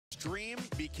dream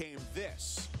became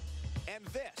this and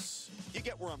this. You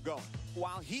get where I'm going.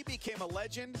 While he became a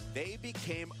legend, they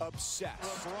became obsessed.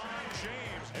 LeBron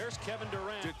James. There's Kevin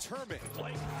Durant. Determined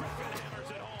Blake Griffin hammers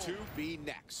it home. to be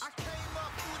next. I came up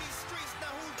through these streets,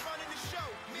 now who's running the show?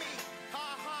 Me.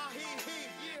 Ha ha, he.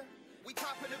 Yeah. We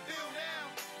top of the bill now.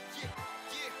 Yeah.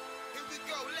 Here we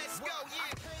go, let's go,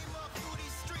 yeah. I came up through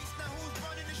these streets, now who's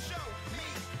running the show? Me.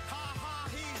 Ha ha,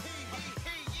 he.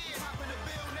 Yeah. Top of the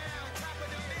bill now. Top of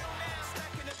the bill now.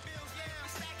 Stacking the bills, yeah.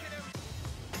 Stacking them.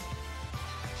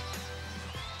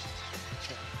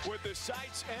 With the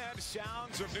sights and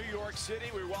sounds of New York City,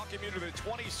 we welcome you to the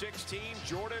 2016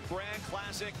 Jordan Brand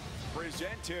Classic,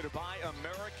 presented by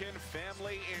American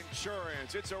Family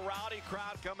Insurance. It's a rowdy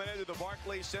crowd coming into the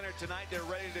Barclays Center tonight. They're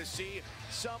ready to see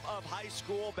some of high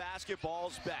school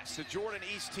basketball's best. The Jordan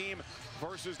East team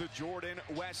versus the Jordan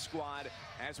West squad,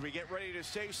 as we get ready to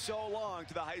say so long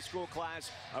to the high school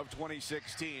class of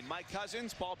 2016. Mike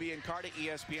Cousins, Paul Biancardi,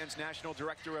 ESPN's National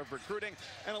Director of Recruiting,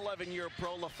 and 11-year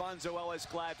pro LaFonso Ellis,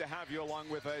 glad to have you along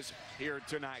with us here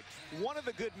tonight. One of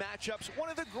the good matchups, one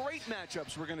of the great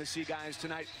matchups we're going to see, guys,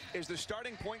 tonight is the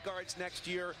starting point guards next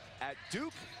year at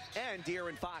Duke and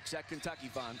De'Aaron Fox at Kentucky,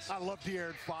 Fonz. I love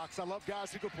De'Aaron Fox. I love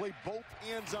guys who can play both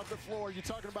ends of the floor. You're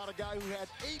talking about a guy who had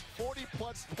 8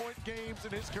 40-plus point games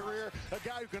in his career, a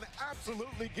guy who can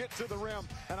absolutely get to the rim,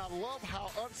 and I love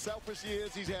how unselfish he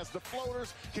is. He has the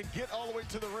floaters, can get all the way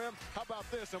to the rim. How about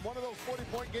this? In one of those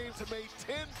 40-point games, he made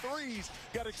 10 threes,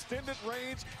 got extended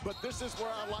range, but this is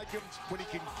where I like him, when he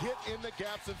can get in the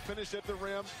gaps and finish at the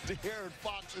rim. De'Aaron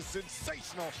Fox is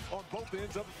sensational on both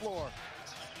ends of the floor.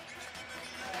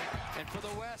 And for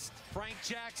the West, Frank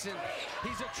Jackson.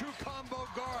 He's a true combo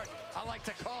guard. I like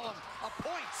to call him a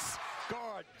points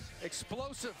guard.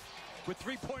 Explosive with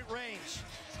three-point range.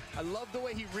 I love the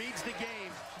way he reads the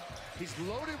game. He's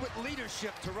loaded with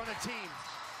leadership to run a team.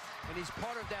 And he's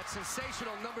part of that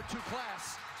sensational #2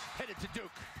 class headed to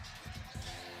Duke.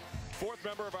 Fourth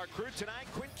member of our crew tonight,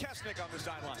 Quinn Kesnick on the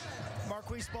sideline.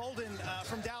 Marquise Bolden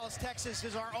from Dallas, Texas,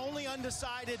 is our only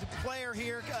undecided player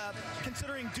here,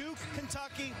 considering Duke,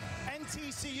 Kentucky, and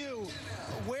TCU.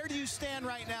 Where do you stand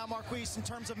right now, Marquise, in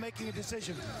terms of making a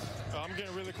decision? I'm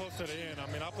getting really close to the end. I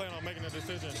mean, I plan on making a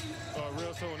decision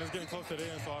real soon. It's getting close to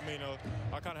the end, so I mean,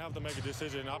 I kind of have to make a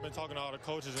decision. I've been talking to all the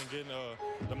coaches and getting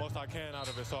the most I can out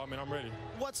of it, so I mean, I'm ready.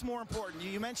 What's more important?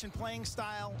 You mentioned playing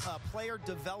style, player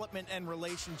development, and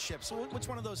relationships. So which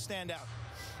one of those stand out?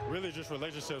 Really just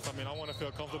relationships. I mean, I want to feel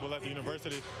comfortable at the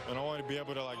university, and I want to be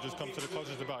able to just come to the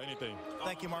coaches about anything.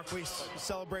 Thank you, Marquise.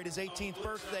 Celebrate his 18th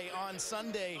birthday on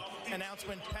Sunday.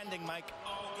 Announcement pending, Mike.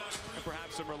 And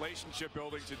perhaps some relationship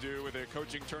building to do with a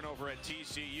coaching turnover at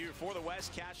TCU. For the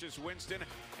West, Cassius Winston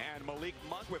and Malik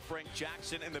Monk with Frank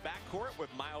Jackson in the backcourt, with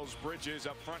Miles Bridges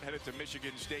up front headed to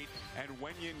Michigan State, and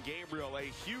Wenyen Gabriel, a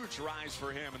huge rise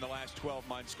for him in the last 12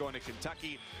 months, going to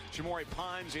Kentucky. Jamori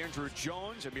Pons, Andrew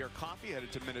Jones, Amir Coffey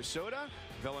headed to Minnesota.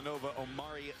 Villanova,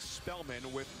 Omari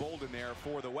Spellman with Bolden there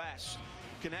for the West.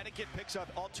 Connecticut picks up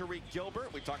Alterique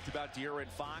Gilbert. We talked about De'Aaron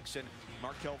Fox and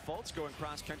Markelle Fultz going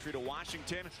cross-country to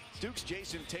Washington. Duke's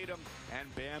Jason Tatum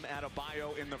and Bam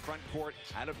Adebayo in the front court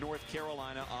out of North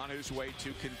Carolina, on his way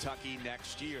to Kentucky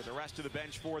next year. The rest of the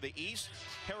bench for the East,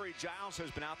 Harry Giles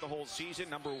has been out the whole season,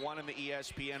 #1 in the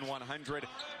ESPN 100.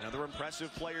 Another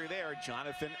impressive player there,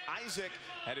 Jonathan Isaac,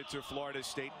 headed to Florida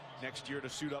State next year to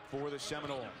suit up for the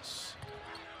Seminoles.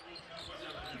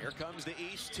 Here comes the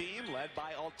East team, led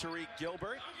by Alterique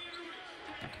Gilbert.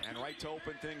 And right to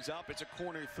open things up, it's a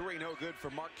corner three, no good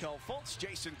for Markelle Fultz.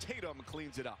 Jason Tatum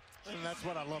cleans it up. And that's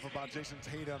what I love about Jason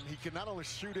Tatum. He can not only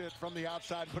shoot it from the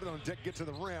outside, put it on deck, get to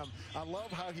the rim. I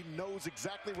love how he knows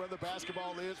exactly where the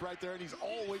basketball is right there, and he's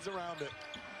always around it.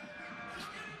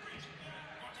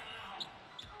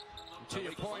 To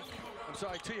your point,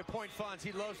 to your point, Fonz,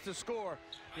 he loves to score.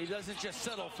 He doesn't just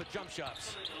settle for jump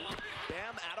shots.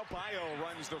 Bam Adebayo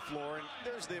runs the floor, and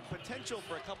there's the potential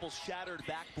for a couple shattered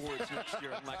backboards next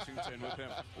year in Lexington with him.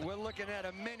 We're looking at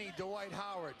a mini Dwight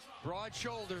Howard. Broad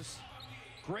shoulders,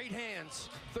 great hands,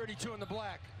 32 in the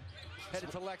black.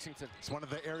 Headed to Lexington. It's one of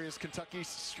the areas Kentucky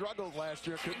struggled last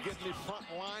year. Couldn't get any front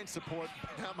line support.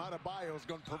 Bam Adebayo is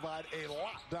going to provide a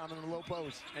lot down in the low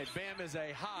post. And Bam is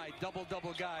a high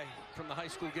double-double guy from the high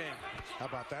school game. How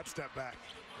about that step back?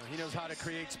 He knows how to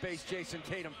create space, Jason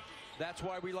Tatum. That's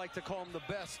why we like to call him the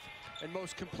best and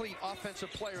most complete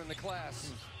offensive player in the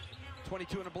class.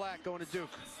 22 in the black going to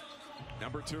Duke.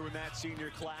 #2 in that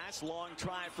senior class. Long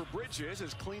try for Bridges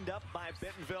is cleaned up by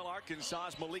Bentonville,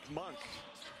 Arkansas's Malik Monk.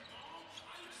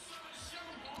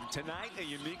 Tonight, a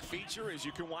unique feature is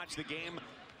you can watch the game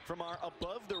from our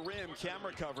Above the Rim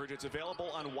camera coverage. It's available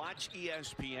on Watch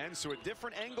ESPN, so a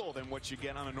different angle than what you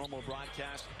get on a normal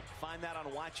broadcast. Find that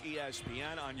on Watch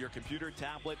ESPN on your computer,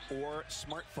 tablet, or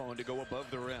smartphone to go above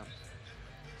the rim.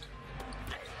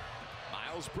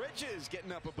 Miles Bridges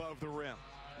getting up above the rim.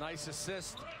 Nice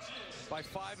assist by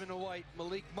 5 in the white,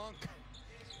 Malik Monk,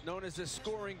 known as a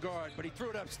scoring guard, but he threw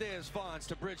it upstairs, Fonz,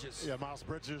 to Bridges. Yeah, Miles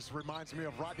Bridges reminds me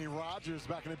of Rodney Rogers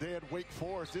back in the day at Wake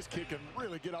Forest. This kid can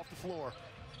really get off the floor.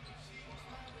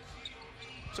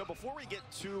 So before we get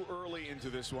too early into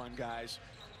this one, guys,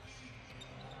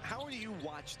 how do you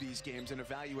watch these games and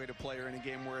evaluate a player in a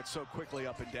game where it's so quickly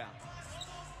up and down?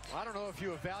 I don't know if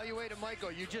you evaluate it, Mike,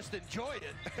 or you just enjoyed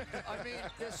it. I mean,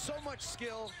 there's so much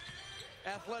skill,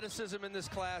 athleticism in this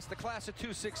class. The class of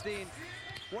 216,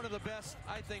 one of the best,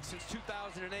 I think, since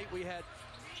 2008. We had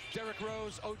Derrick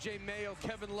Rose, O.J. Mayo,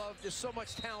 Kevin Love. There's so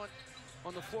much talent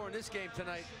on the floor in this game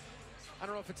tonight. I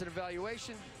don't know if it's an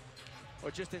evaluation or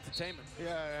just entertainment.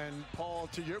 Yeah, and Paul,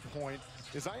 to your point,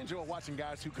 is I enjoy watching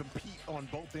guys who compete on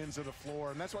both ends of the floor,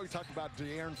 and that's why we talked about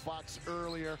De'Aaron Fox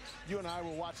earlier. You and I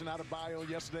were watching Adebayo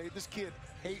yesterday. This kid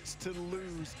hates to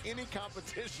lose any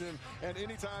competition, and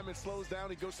anytime it slows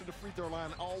down, he goes to the free throw line,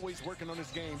 always working on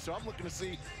his game. So I'm looking to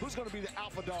see who's going to be the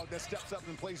alpha dog that steps up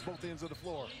and plays both ends of the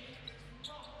floor.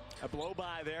 A blow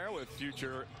by there with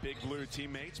future Big Blue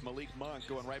teammates. Malik Monk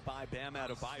going right by Bam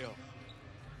Adebayo.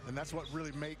 And that's what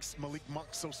really makes Malik Monk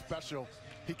so special.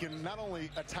 He can not only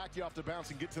attack you off the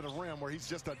bounce and get to the rim, where he's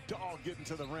just a dog getting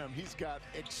to the rim. He's got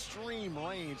extreme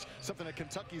range, something that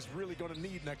Kentucky's really going to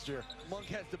need next year. Monk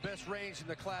has the best range in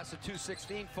the class of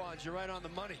 216, Fonz. You're right on the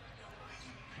money.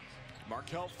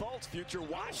 Markelle Fultz, future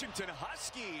Washington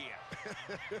Husky.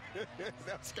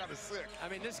 That's kind of sick. I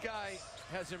mean, this guy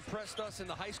has impressed us in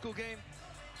the high school game.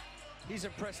 He's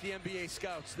impressed the NBA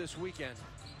scouts this weekend.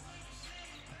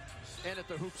 And at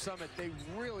the Hoop Summit, they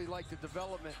really like the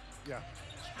development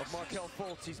of Markelle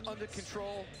Fultz. He's under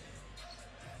control.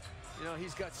 You know,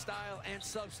 he's got style and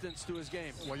substance to his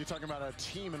game. Well, you're talking about a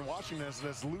team in Washington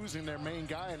that's losing their main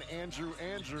guy, and Andrew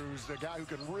Andrews, the guy who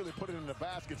can really put it in the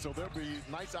basket. So there'll be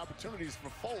nice opportunities for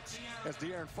Fultz as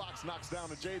De'Aaron Fox knocks down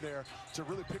the J there to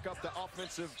really pick up the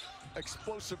offensive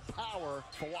explosive power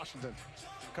for Washington.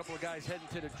 A couple of guys heading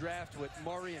to the draft with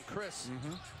Murray and Chris.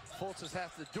 Fultz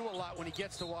has to do a lot when he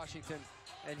gets to Washington,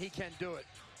 and he can do it.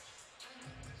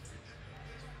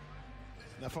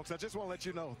 Now, folks, I just want to let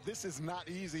you know, this is not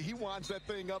easy. He winds that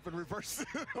thing up and reverses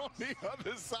it on the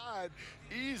other side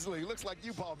easily. Looks like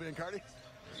you, Paul Biancardi.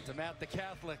 To Matt the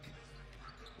Catholic.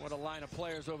 What a line of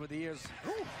players over the years.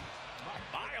 Whew.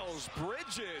 Miles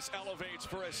Bridges elevates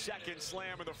for a second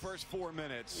slam in the first 4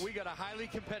 minutes. We got a highly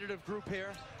competitive group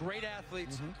here, great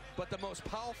athletes, but the most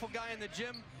powerful guy in the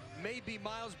gym may be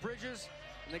Miles Bridges,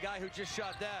 and the guy who just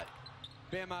shot that,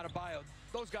 Bam Adebayo.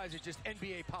 Those guys are just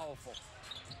NBA powerful.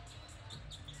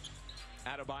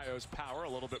 Adebayo's power a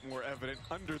little bit more evident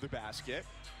under the basket.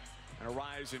 And a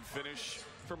rise and finish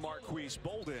for Marquise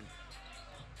Bolden.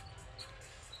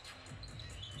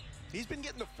 He's been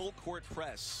getting the full court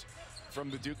press from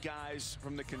the Duke guys,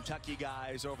 from the Kentucky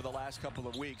guys over the last couple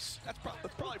of weeks. That's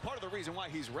probably part of the reason why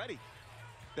he's ready.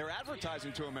 They're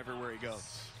advertising to him everywhere he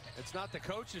goes. It's not the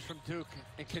coaches from Duke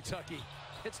and Kentucky.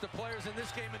 It's the players in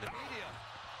this game in the media.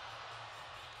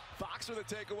 Fox with a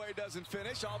takeaway doesn't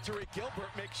finish. Tariq Gilbert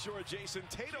makes sure Jason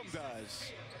Tatum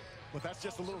does. But that's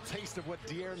just a little taste of what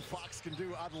De'Aaron Fox can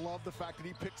do. I love the fact that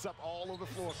he picks up all over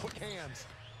the floor. Quick hands.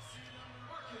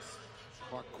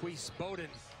 Marquise Bolden,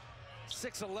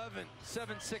 6'11",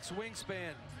 7'6"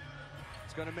 wingspan.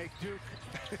 It's going to make Duke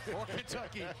or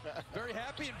Kentucky very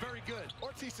happy and very good. Or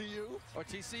TCU. Or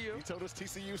TCU. He told us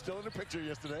TCU still in the picture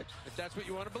yesterday. If that's what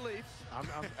you want to believe.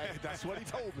 That's what he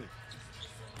told me.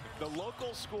 The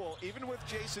local school, even with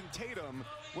Jason Tatum,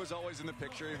 was always in the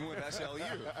picture, even with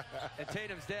SLU. And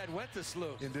Tatum's dad went to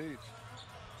SLU. Indeed.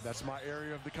 That's my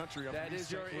area of the country. That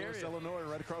is your area. Illinois,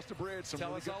 right across the bridge. Some Tell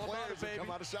really us good all about players it, baby. that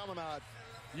come out of Chaminade.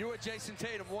 You and Jason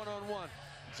Tatum one-on-one.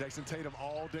 Jason Tatum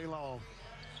all day long.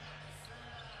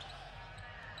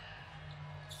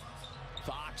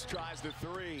 Fox tries the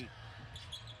three.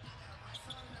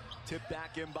 Tipped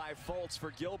back in by Fultz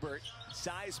for Gilbert.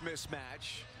 Size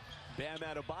mismatch. Bam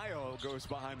Adebayo goes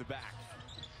behind the back.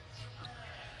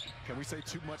 Can we say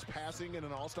too much passing in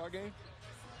an all-star game?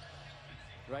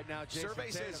 Right now, Jason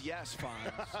Survey Tatum says yes,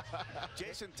 Fonz.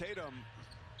 Jason Tatum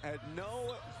had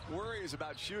no worries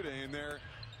about shooting, and there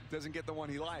doesn't get the one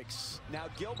he likes. Now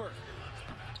Gilbert.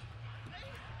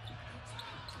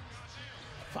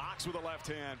 Fox with a left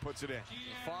hand puts it in.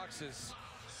 Fox is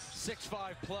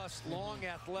 6'5 plus, long,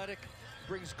 athletic,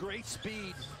 brings great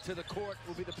speed to the court.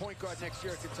 Will be the point guard next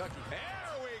year at Kentucky. There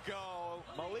we go.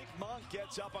 Malik Monk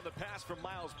gets up on the pass from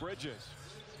Miles Bridges.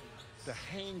 The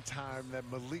hang time that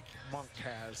Malik Monk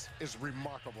has is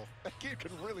remarkable. That kid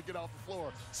can really get off the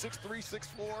floor. 6'3",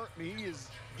 6'4", and he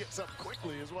gets up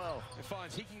quickly as well. And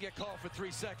Fonz, he can get called for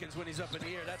 3 seconds when he's up in the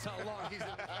air. That's how long he's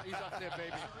up there,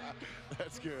 baby.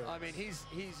 That's good. I mean,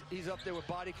 he's up there with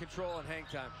body control and hang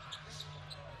time.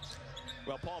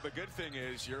 Well, Paul, the good thing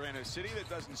is you're in a city that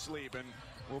doesn't sleep, and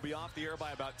we'll be off the air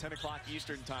by about 10 o'clock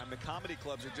Eastern time. The comedy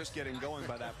clubs are just getting going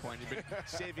by that point. You've been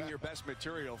saving your best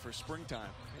material for springtime.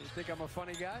 You think I'm a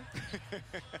funny guy?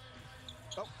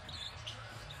 Oh.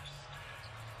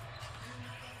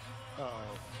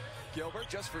 Uh-oh. Gilbert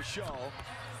just for show.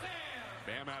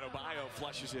 Bam Adebayo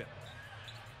flushes it.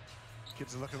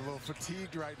 Kids are looking a little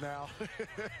fatigued right now.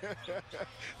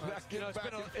 Not getting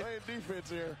back and playing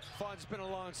defense here. Fonz, it's been a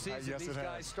long season. Yes, These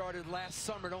guys started last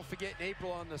summer. Don't forget, in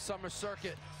April on the summer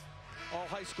circuit. All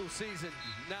high school season.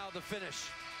 Now the finish.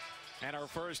 And our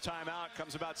first timeout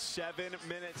comes about 7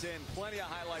 minutes in. Plenty of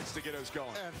highlights to get us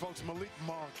going. And folks, Malik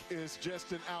Monk is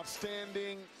just an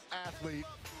outstanding athlete.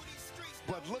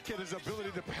 But look at his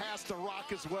ability to pass the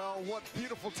rock as well. What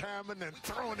beautiful timing and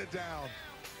throwing it down.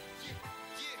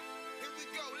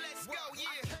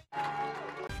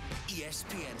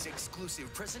 ESPN's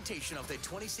exclusive presentation of the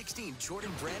 2016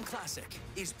 Jordan Brand Classic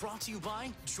is brought to you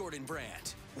by Jordan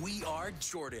Brand. We are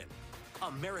Jordan.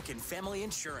 American Family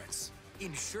Insurance.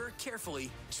 Insure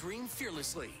carefully, dream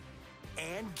fearlessly.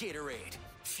 And Gatorade.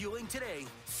 Fueling today,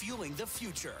 fueling the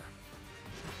future.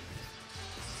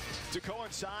 To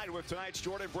coincide with tonight's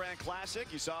Jordan Brand Classic,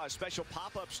 you saw a special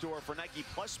pop-up store for Nike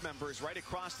Plus members right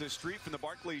across the street from the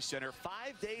Barclays Center.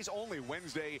 5 days only,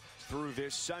 Wednesday through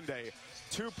this Sunday.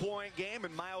 2-point game,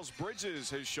 and Miles Bridges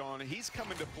has shown he's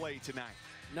coming to play tonight.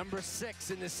 Number 6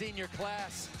 in the senior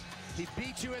class. He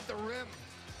beat you at the rim,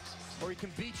 or he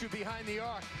can beat you behind the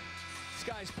arc. This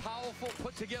guy's powerful,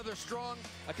 put together strong,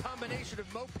 a combination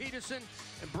of Mo Peterson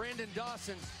and Brandon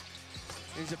Dawson.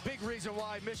 He's a big reason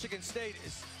why Michigan State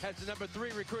has the number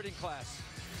 3 recruiting class.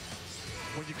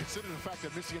 When you consider the fact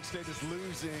that Michigan State is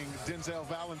losing Denzel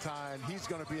Valentine, he's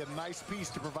going to be a nice piece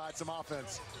to provide some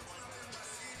offense.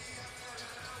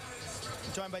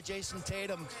 Joined by Jason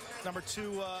Tatum, number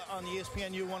 2 on the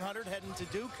ESPN U100, heading to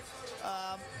Duke.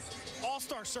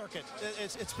 All-star circuit.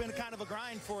 It's been kind of a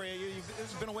grind for you.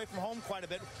 You've been away from home quite a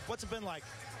bit. What's it been like?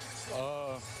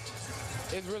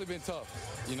 It's really been tough,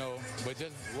 you know, but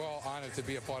just we're all honored to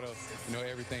be a part of, you know,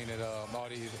 everything that all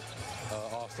these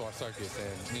all-star circuits,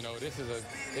 and you know, this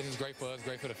is great for us,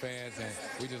 great for the fans, and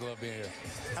we just love being here.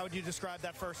 How would you describe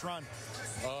that first run?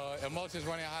 Emotions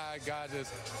running high, guys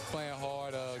just playing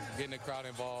hard, getting the crowd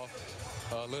involved.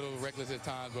 A little reckless at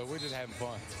times, but we're just having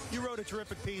fun. You wrote a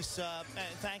terrific piece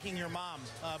thanking your mom,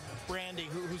 Brandy,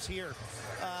 who's here.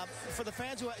 For the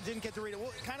fans who didn't get to read it,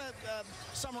 kind of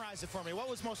summarize it for me. What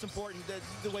was most important,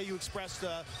 the way you expressed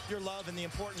your love and the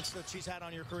importance that she's had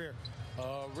on your career?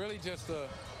 Really just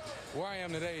where I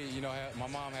am today, you know, my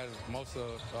mom has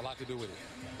a lot to do with it.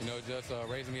 You know, just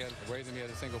raising me as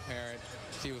a single parent.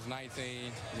 She was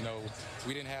 19. You know,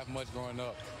 we didn't have much growing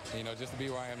up. You know, just to be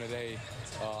where I am today,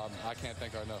 I can't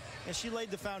thank her enough. And she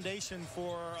laid the foundation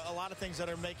for a lot of things that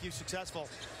make you successful.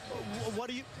 What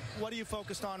are you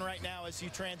focused on right now as you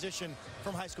transition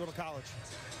from high school to college?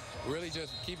 Really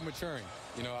just keep maturing.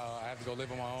 You know, I have to go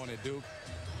live on my own at Duke.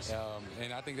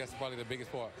 And I think that's probably the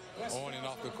biggest part, on and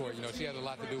off the court. You know, she has a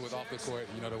lot to do with off the court,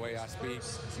 you know, the way I speak,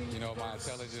 you know, my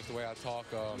intelligence, the way I talk,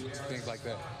 things like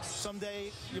that.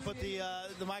 Someday you put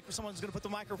someone's going to put the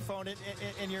microphone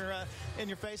in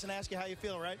your face and ask you how you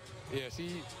feel, right? Yeah,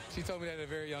 she told me that at a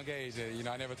very young age, and, you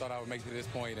know, I never thought I would make it to this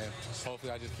point, and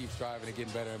hopefully I just keep striving and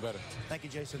getting better and better. Thank you,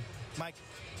 Jason. Mike.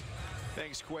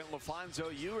 Thanks, Quentin LaFonso.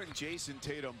 You and Jason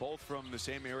Tatum, both from the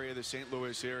same area, the St.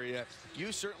 Louis area.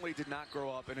 You certainly did not grow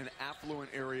up in an affluent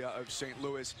area of St.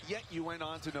 Louis, yet you went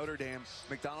on to Notre Dame,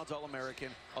 McDonald's All-American,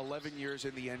 11 years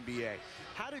in the NBA.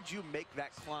 How did you make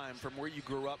that climb from where you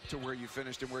grew up to where you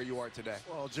finished and where you are today?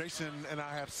 Well, Jason and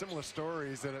I have similar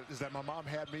stories. That my mom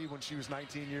had me when she was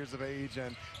 19 years of age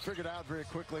and figured out very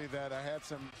quickly that I had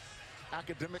some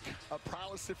academic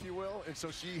prowess, if you will, and so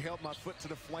she held my foot to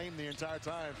the flame the entire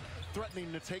time,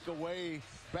 threatening to take away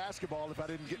basketball if I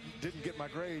didn't get my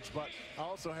grades. But I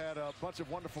also had a bunch of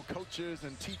wonderful coaches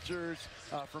and teachers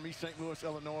from East St. Louis,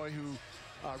 Illinois, who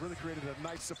really created a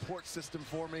nice support system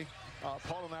for me.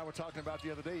 Paul and I were talking about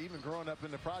the other day, even growing up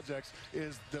in the projects,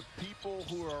 is the people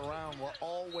who are around were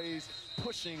always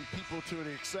pushing people to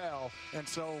excel, and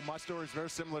so my story is very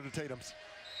similar to Tatum's.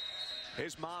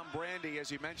 His mom, Brandy, as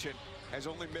he mentioned, has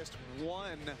only missed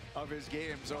one of his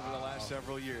games over the last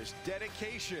several years.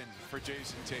 Dedication for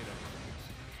Jason Tatum.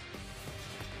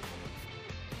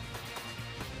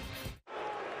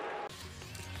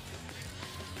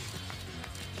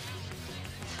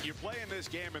 play in this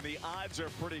game, and the odds are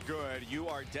pretty good. You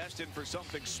are destined for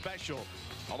something special.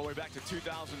 All the way back to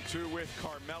 2002 with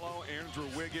Carmelo, Andrew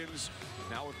Wiggins,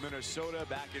 now with Minnesota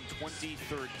back in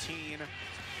 2013.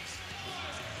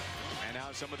 And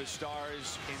now some of the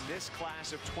stars in this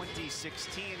class of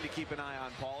 2016 to keep an eye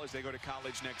on, Paul, as they go to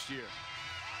college next year.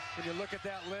 When you look at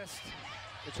that list,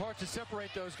 it's hard to separate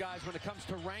those guys when it comes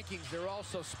to rankings. They're all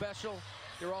so special.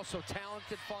 They're also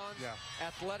talented, Fonz. Yeah.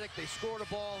 Athletic. They score the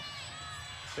ball.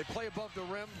 They play above the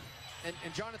rim.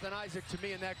 And Jonathan Isaac, to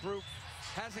me, in that group,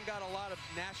 hasn't got a lot of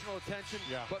national attention,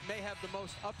 but may have the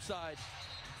most upside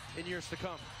in years to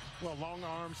come. Well, long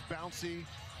arms, bouncy,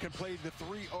 can play the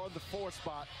 3 or the 4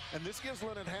 spot. And this gives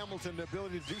Leonard Hamilton the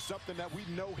ability to do something that we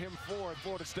know him for at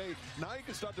Florida State. Now you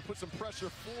can start to put some pressure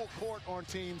full court on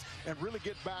teams and really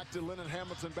get back to Leonard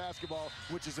Hamilton basketball,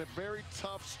 which is a very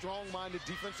tough, strong-minded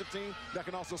defensive team that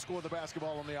can also score the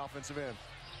basketball on the offensive end.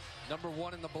 Number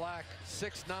 1 in the black,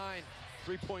 6'9",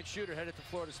 three-point shooter headed to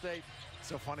Florida State.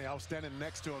 So funny, I was standing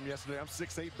next to him yesterday. I'm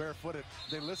 6'8", barefooted.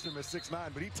 They listed him as 6'9",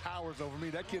 but he towers over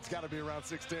me. That kid's got to be around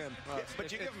 6'10".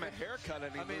 But you give him a haircut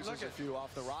and he loses a few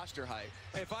off the roster height.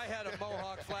 If I had a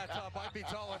mohawk flat top, I'd be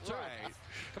taller too. Right.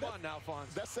 Come on now,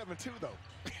 Fonz. That's 7'2", though.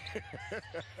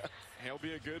 He'll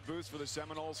be a good boost for the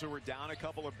Seminoles, who were down a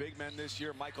couple of big men this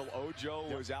year. Michael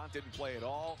Ojo was out, didn't play at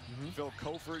all. Phil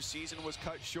Kofer's season was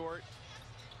cut short.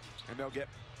 And they'll get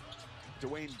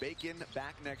Dwayne Bacon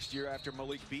back next year after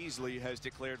Malik Beasley has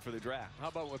declared for the draft. How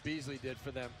about what Beasley did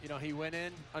for them? You know, he went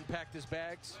in, unpacked his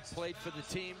bags, played for the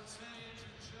team,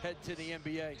 head to the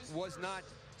NBA. Was not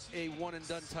a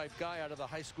one-and-done type guy out of the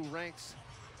high school ranks.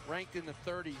 Ranked in the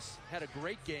 30s, had a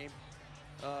great game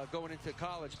going into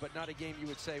college, but not a game you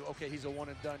would say, okay, he's a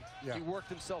one-and-done. Yeah. He worked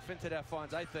himself into that,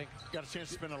 Fonz, I think. Got a chance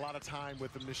to spend a lot of time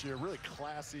with him this year. Really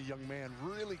classy young man,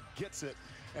 really gets it.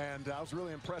 And I was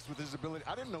really impressed with his ability.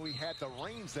 I didn't know he had the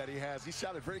range that he has. He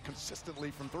shot it very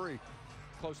consistently from 3.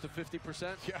 Close to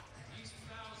 50%? Yeah.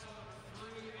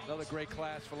 Another great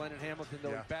class for Leonard Hamilton, though.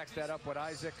 He backs that up with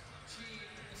Isaac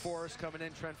Forrest coming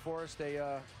in. Trent Forrest,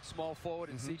 a small forward,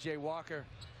 and C.J. Walker.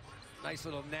 Nice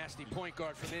little nasty point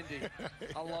guard from Indy.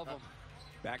 I love him.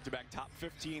 Back-to-back top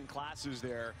 15 classes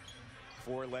there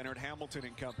for Leonard Hamilton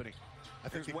and company. I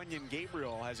think Wenyen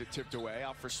Gabriel has it tipped away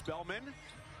out for Spellman.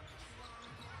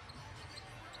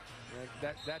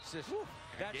 That's just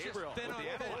Gabriel just thin on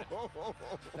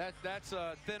thin. That's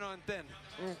thin on thin.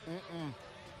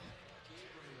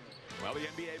 Well, the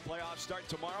NBA playoffs start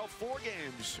tomorrow. 4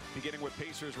 games, beginning with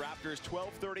Pacers-Raptors,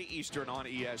 12:30 Eastern on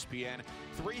ESPN,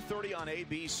 3:30 on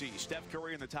ABC. Steph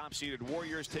Curry and the top-seeded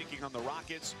Warriors taking on the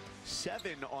Rockets,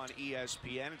 7 on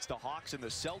ESPN. It's the Hawks and the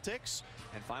Celtics.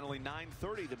 And finally,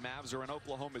 9:30, the Mavs are in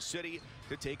Oklahoma City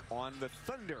to take on the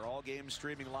Thunder. All games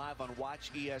streaming live on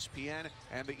Watch ESPN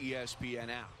and the ESPN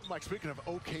app. Mike, speaking of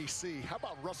OKC, how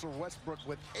about Russell Westbrook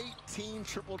with 18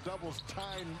 triple-doubles,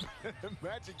 tying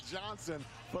Magic Johnson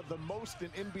for the most in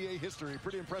NBA history?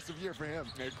 Pretty impressive year for him.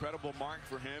 Incredible mark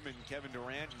for him and Kevin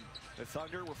Durant. And the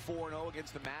Thunder were 4-0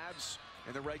 against the Mavs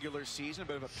in the regular season. A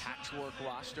bit of a patchwork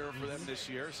roster for them this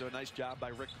year. So a nice job by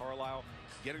Rick Carlisle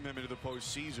getting them into the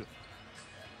postseason.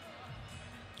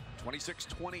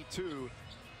 26-22.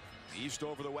 East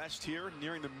over the West here,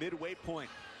 nearing the midway point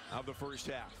of the first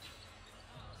half.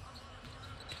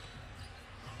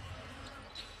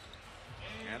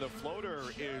 And the floater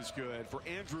is good for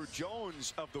Andrew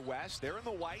Jones of the West. They're in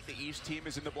the white. The East team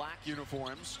is in the black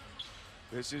uniforms.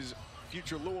 This is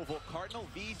future Louisville Cardinal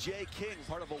V.J. King,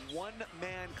 part of a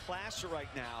one-man class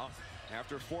right now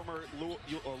after former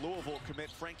Louisville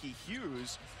commit Frankie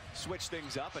Hughes switched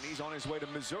things up, and he's on his way to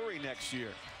Missouri next year.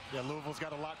 Yeah, Louisville's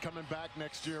got a lot coming back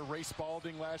next year. Ray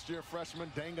Spalding last year,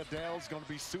 freshman. Danga Dale's going to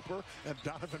be super, and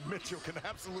Donovan Mitchell can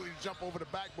absolutely jump over the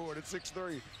backboard at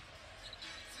 6'3".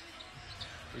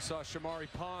 We saw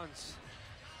Shamari Pons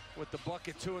with the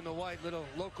bucket 2 in the white. Little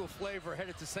local flavor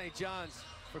headed to St. John's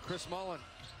for Chris Mullin.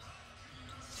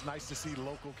 It's nice to see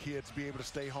local kids be able to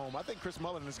stay home. I think Chris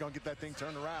Mullin is going to get that thing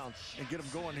turned around and get them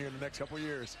going here in the next couple of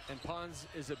years. And Pons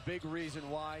is a big reason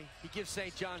why. He gives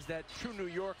St. John's that true New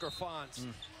Yorker Fonz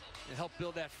and help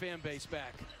build that fan base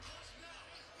back.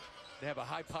 They have a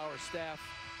high-power staff.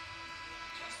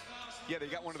 Yeah, they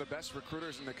got one of the best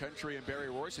recruiters in the country in Barry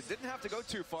Royce. It didn't have to go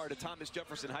too far to Thomas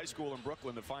Jefferson High School in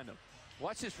Brooklyn to find him.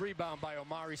 Watch this rebound by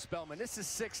Omari Spellman. This is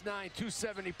 6'9",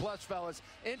 270 plus, fellas.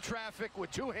 In traffic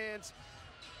with 2 hands.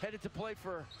 Headed to play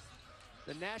for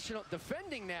the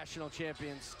defending national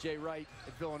champions, Jay Wright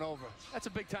at Villanova. That's a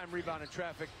big-time rebound in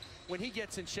traffic. When he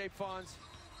gets in shape, Fonz,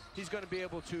 he's going to be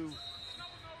able to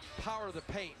power the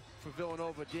paint for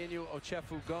Villanova. Daniel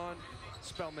Ochefu gone,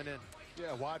 Spellman in.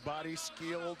 Yeah, wide body,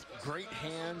 skilled, great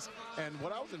hands. And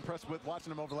what I was impressed with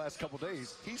watching him over the last couple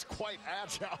days, he's quite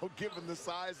agile given the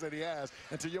size that he has.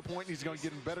 And to your point, he's going to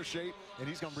get in better shape, and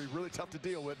he's going to be really tough to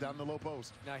deal with down the low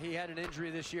post. Now, he had an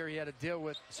injury this year he had to deal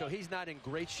with, so he's not in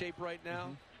great shape right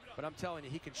now. But I'm telling you,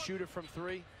 he can shoot it from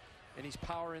 3, and he's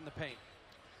power in the paint.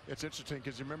 It's interesting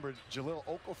because you remember Jahlil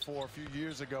Okafor a few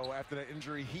years ago after that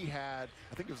injury he had.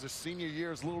 I think it was his senior year.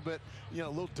 It was a little bit, a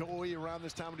little doughy around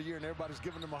this time of the year, and everybody's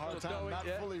giving him a hard time, not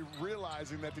fully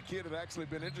realizing that the kid had actually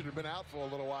been injured and been out for a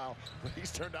little while. But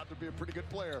he's turned out to be a pretty good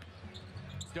player.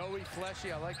 Doughy,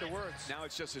 fleshy, I like the words. Now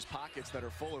it's just his pockets that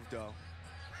are full of dough.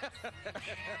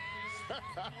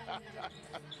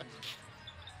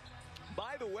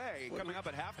 By the way, coming up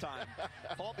at halftime,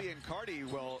 Paul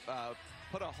Biancardi will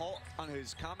put a halt on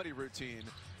his comedy routine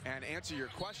and answer your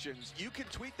questions. You can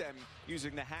tweet them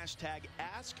using the hashtag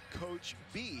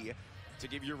AskCoachB to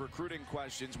give your recruiting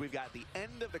questions. We've got the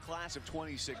end of the class of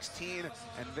 2016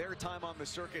 and their time on the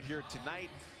circuit here tonight.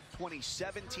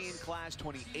 2017 class,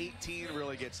 2018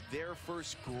 really gets their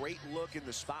first great look in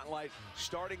the spotlight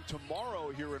starting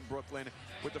tomorrow here in Brooklyn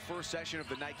with the first session of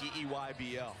the Nike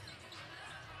EYBL.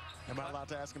 Am I allowed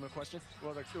to ask him a question?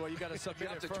 Well, you got to submit You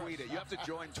have to tweet it. You have to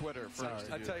join Twitter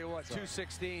first. I tell you what,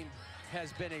 216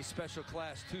 has been a special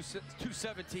class.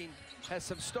 217 has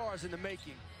some stars in the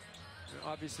making.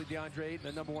 Obviously, DeAndre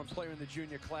Ayton, the #1 player in the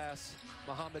junior class.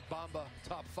 Mohamed Bamba,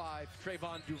 top 5.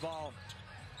 Trayvon Duval,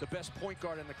 the best point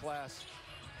guard in the class.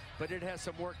 But it has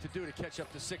some work to do to catch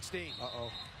up to 16.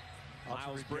 Uh-oh.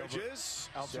 Miles Bridges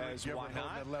says, why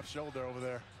not? That left shoulder over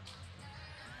there.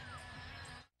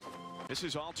 This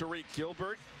is Tariq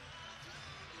Gilbert,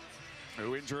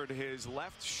 who injured his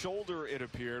left shoulder, it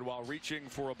appeared, while reaching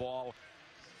for a ball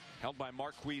held by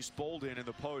Marquise Bolden in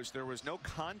the post. There was no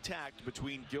contact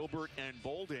between Gilbert and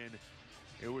Bolden.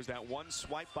 It was that one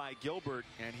swipe by Gilbert,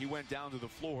 and he went down to the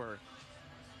floor.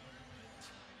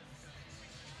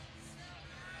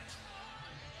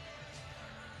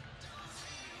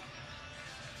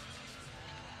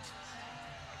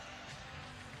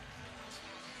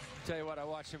 Tell you what, I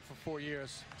watched him for 4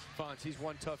 years. Fonz, he's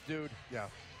one tough dude. Yeah.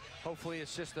 Hopefully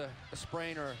it's just a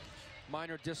sprain or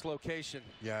minor dislocation.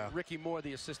 Yeah. Ricky Moore,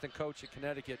 the assistant coach at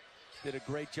Connecticut, did a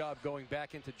great job going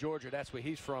back into Georgia. That's where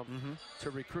he's from,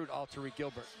 to recruit Tariq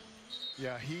Gilbert.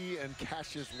 Yeah, he and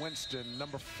Cassius Winston,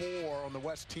 #4 on the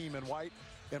West team in white,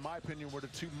 in my opinion, were the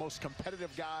 2 most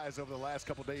competitive guys over the last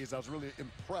couple days. I was really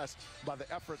impressed by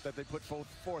the effort that they put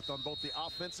forth on both the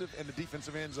offensive and the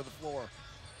defensive ends of the floor.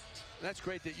 That's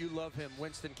great that you love him,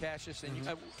 Winston Cassius, and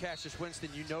Cassius Winston.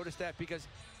 You notice that because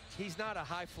he's not a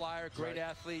high flyer, great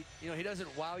athlete. He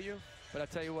doesn't wow you, but I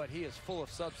tell you what, he is full of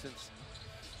substance.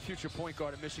 Future point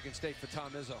guard at Michigan State for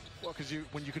Tom Izzo. Well, because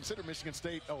when you consider Michigan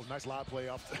State, nice lob play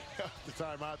off the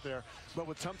time out there. But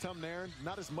with Tum Tum Nairn,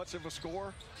 not as much of a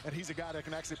scorer, and he's a guy that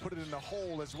can actually put it in the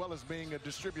hole as well as being a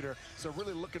distributor. So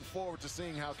really looking forward to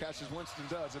seeing how Cassius Winston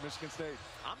does at Michigan State.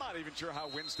 I'm not even sure how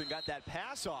Winston got that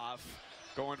pass off.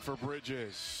 Going for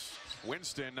Bridges.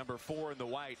 Winston, #4 in the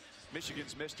white.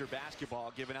 Michigan's Mr.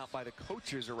 Basketball, given out by the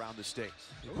coaches around the state.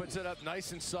 He puts it up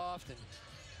nice and soft, and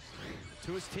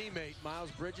to his teammate,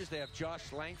 Miles Bridges. They have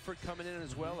Josh Langford coming in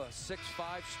as well, a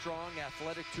 6'5", strong,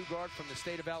 athletic 2-guard from the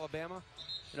state of Alabama.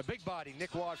 And a big body,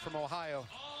 Nick Ward from Ohio.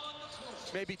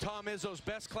 Maybe Tom Izzo's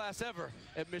best class ever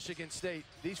at Michigan State.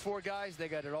 These 4 guys, they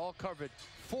got it all covered.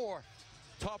 4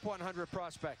 top 100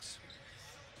 prospects.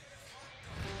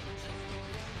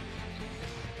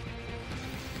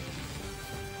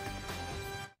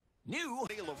 New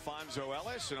LaFonso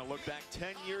Ellis, and a look back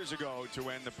 10 years ago to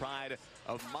when the pride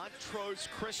of Montrose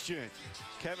Christian,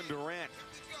 Kevin Durant,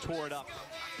 tore it up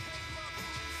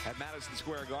at Madison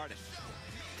Square Garden.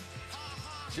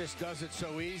 Just does it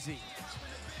so easy.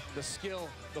 The skill,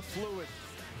 the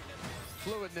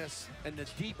fluidness, and the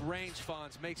deep range,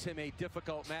 Fonz, makes him a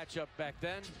difficult matchup back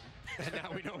then. And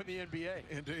now we know in the NBA.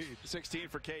 Indeed. 16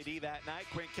 for KD that night.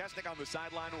 Quinn Kesnick on the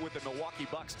sideline with the Milwaukee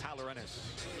Bucks. Tyler Ennis.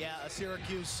 Yeah,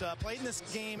 Syracuse played in this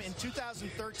game in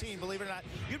 2013, believe it or not.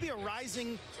 You'd be a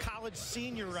rising college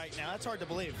senior right now. That's hard to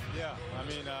believe. Yeah, I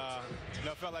mean,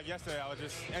 it felt like yesterday I was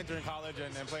just entering college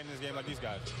and playing this game like these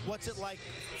guys. What's it like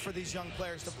for these young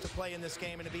players to play in this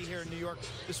game and to be here in New York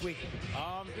this week?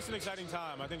 It's an exciting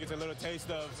time. I think it's a little taste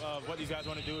of what these guys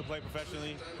want to do, play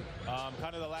professionally.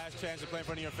 Kind of the last chance to play in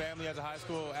front of your family. family as a high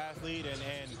school athlete,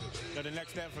 and you know, the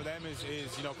next step for them is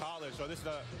you know, college. So this is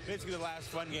basically the last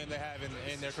fun game they have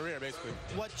in their career, basically.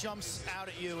 What jumps out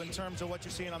at you in terms of what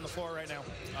you're seeing on the floor right now?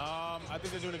 I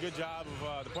think they're doing a good job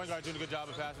of, the point guard doing a good job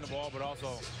of passing the ball, but also,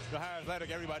 you know, how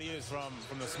athletic everybody is from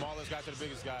the smallest guy to the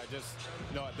biggest guy. Just,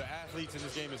 you know, the athletes in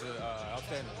this game is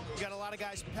outstanding. You got a lot of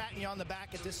guys patting you on the back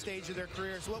at this stage of their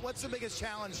careers. What's the biggest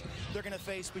challenge they're going to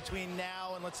face between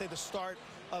now and, let's say, the start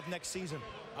of next season?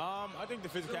 I think the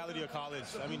physicality of college.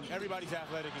 I mean, everybody's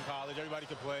athletic in college. Everybody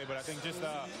can play, but I think just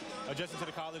adjusting to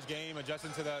the college game,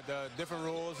 adjusting to the different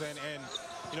rules, and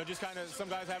you know, just kind of some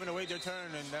guys having to wait their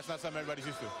turn, and that's not something everybody's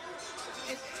used to.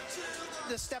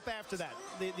 The step after that,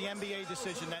 the NBA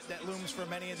decision that looms for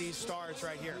many of these stars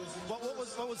right here.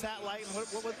 What was that like, and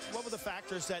what were the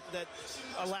factors that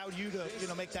allowed you to, you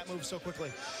know, make that move so quickly?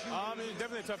 It was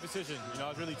definitely a tough decision. You know, I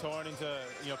was really torn into,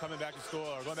 you know, coming back to school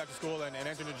or going back to school and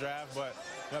entering the draft. But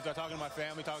you know, after talking to my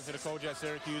family, talking to the coach at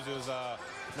Syracuse, it was,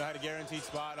 you know, I had a guaranteed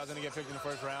spot. I was going to get picked in the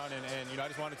first round, and you know, I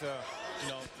just wanted to, you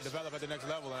know, develop at the next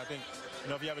level. And I think, you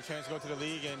know, if you have a chance to go to the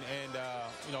league and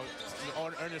you know,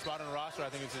 earn your spot on the roster, I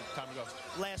think it's time to go.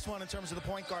 Last one in terms of the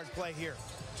point guard play here.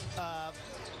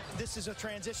 This is a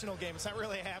transitional game. It's not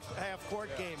really a half-court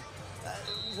game.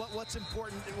 What's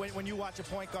important when you watch a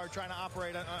point guard trying to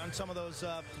operate on some of those,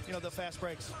 you know, the fast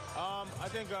breaks? I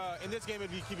think in this game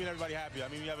it'd be keeping everybody happy. I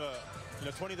mean, we have you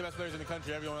know, 20 of the best players in the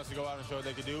country. Everyone wants to go out and show what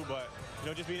they can do, but you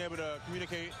know, just being able to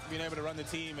communicate, being able to run the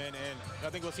team, and I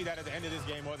think we'll see that at the end of this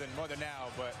game more than now.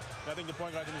 But I think the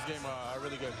point guards in this game are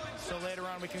really good. So later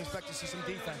on, we can expect to see some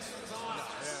defense.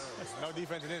 Yeah, no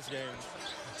defense in this game.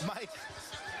 Mike.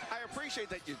 I appreciate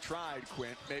that you tried,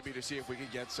 Quint, maybe to see if we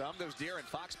could get some. There's De'Aaron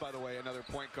Fox, by the way, another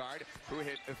point guard who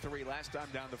hit a three last time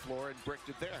down the floor and bricked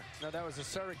it there. No, that was a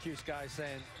Syracuse guy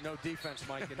saying no defense,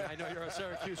 Mike, and I know you're a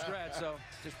Syracuse grad, so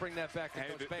just bring that back to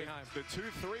Coach Boeheim. The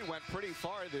 2-3 went pretty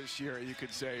far this year, you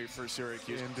could say, for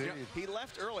Syracuse. Indeed. You know, he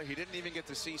left early. He didn't even get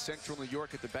to see Central New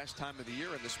York at the best time of the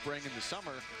year in the spring and the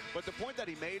summer. But the point that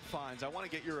he made, Fonz, I want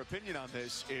to get your opinion on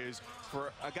this, is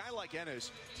for a guy like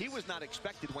Ennis, he was not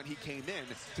expected when he came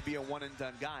in to be a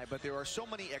one-and-done guy, but there are so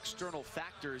many external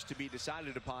factors to be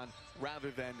decided upon rather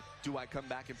than do I come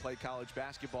back and play college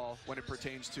basketball when it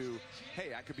pertains to,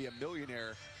 hey, I could be a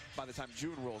millionaire by the time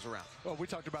June rolls around. Well, we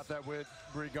talked about that with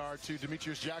regard to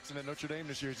Demetrius Jackson at Notre Dame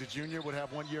this year. As a junior, would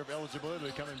have 1 year of eligibility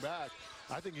coming back.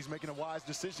 I think he's making a wise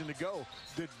decision to go.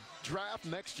 The draft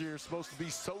next year is supposed to be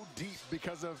so deep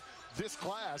because of this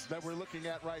class that we're looking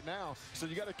at right now. So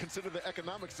you got to consider the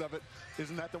economics of it.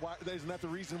 Isn't that the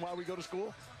reason why we go to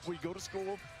school? We go to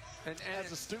school and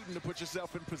as a student to put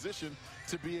yourself in position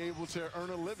to be able to earn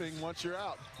a living once you're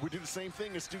out. We do the same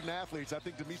thing as student athletes. I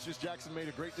think Demetrius Jackson made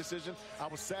a great decision. I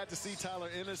was sad to see Tyler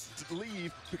Ennis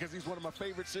leave because he's one of my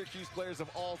favorite Syracuse players of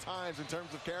all times in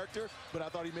terms of character, but I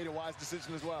thought he made a wise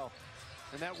decision as well.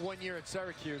 And that 1 year at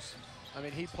Syracuse, I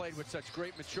mean, he played with such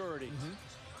great maturity.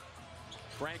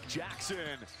 Frank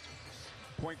Jackson,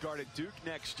 point guard at Duke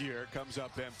next year, comes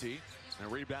up empty. And a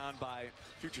rebound by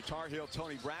future Tar Heel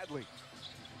Tony Bradley.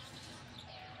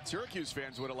 Syracuse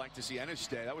fans would have liked to see Ennis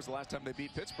stay. That was the last time they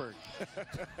beat Pittsburgh.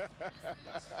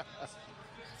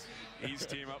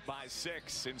 East team up by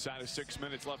 6 inside of 6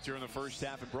 minutes left here in the first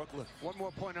half in Brooklyn. One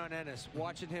more point on Ennis.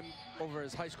 Watching him over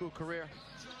his high school career,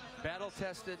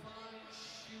 battle-tested,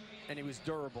 and he was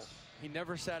durable. He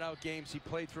never sat out games. He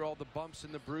played through all the bumps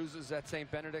and the bruises at St.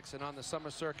 Benedict's and on the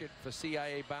summer circuit for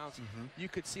CIA bounce. You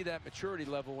could see that maturity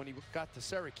level when he got to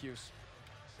Syracuse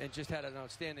and just had an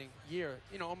outstanding year.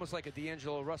 You know, almost like a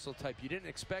D'Angelo Russell type. You didn't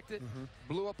expect it,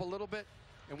 blew up a little bit.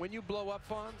 And when you blow up,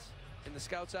 Fonz, in the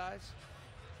scouts' eyes,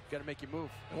 you got to make you move.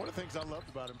 And one of the things I loved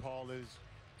about him, Paul, is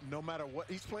no matter what,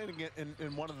 he's playing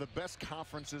in one of the best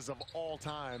conferences of all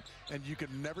time, and you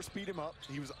could never speed him up.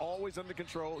 He was always under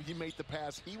control. He made the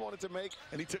pass he wanted to make,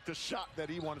 and he took the shot that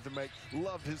he wanted to make.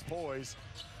 Loved his poise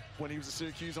when he was a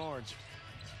Syracuse Orange.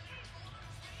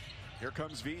 Here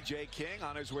comes V.J. King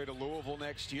on his way to Louisville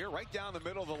next year, right down the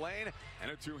middle of the lane, and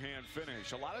a two-hand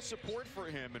finish. A lot of support for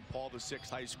him in Paul VI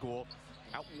High School.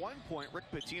 At one point, Rick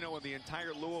Pitino and the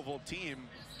entire Louisville team,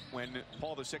 when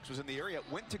Paul VI was in the area,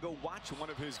 went to go watch one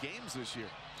of his games this year.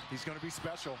 He's going to be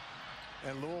special.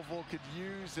 And Louisville could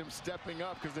use him stepping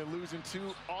up because they're losing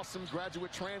 2 awesome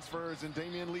graduate transfers in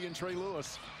Damian Lee and Trey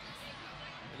Lewis.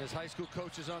 And his high school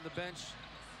coaches on the bench,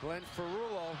 Glenn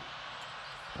Ferrulo,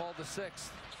 Paul VI.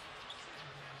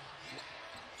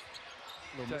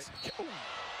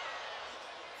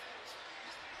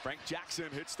 Frank Jackson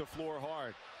hits the floor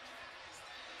hard.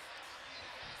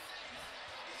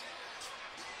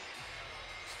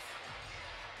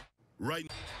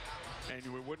 Right.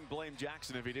 And we wouldn't blame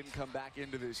Jackson if he didn't come back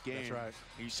into this game. That's right.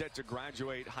 He's set to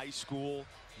graduate high school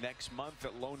next month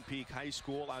at Lone Peak High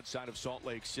School outside of Salt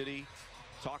Lake City.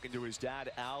 Talking to his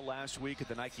dad, Al, last week at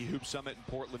the Nike Hoop Summit in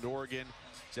Portland, Oregon.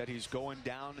 Said he's going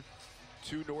down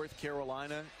to North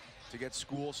Carolina to get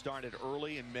school started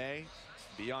early in May,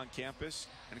 be on campus,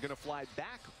 and going to fly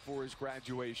back for his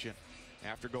graduation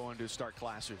after going to start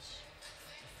classes.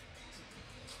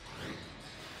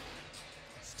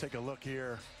 Let's take a look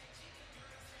here.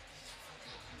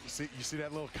 You see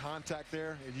that little contact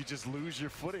there, and you just lose your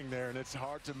footing there, and it's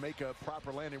hard to make a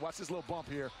proper landing. Watch this little bump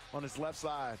here on his left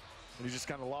side, and he just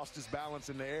kind of lost his balance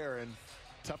in the air, and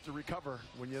tough to recover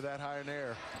when you're that high in the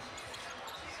air.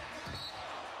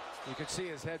 You can see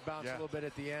his head bounce a little bit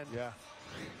at the end. Yeah.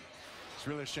 It's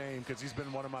really a shame because he's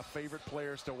been one of my favorite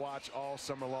players to watch all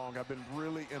summer long. I've been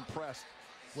really impressed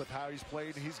with how he's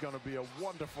played. He's going to be a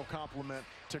wonderful complement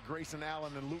to Grayson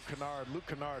Allen and Luke Kennard. Luke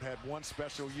Kennard had one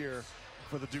special year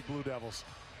for the Duke Blue Devils.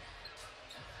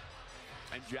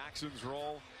 And Jackson's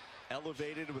role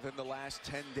elevated within the last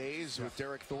 10 days with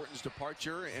Derek Thornton's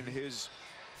departure, and his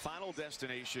final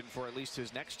destination for at least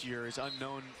his next year is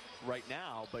unknown right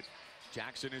now, but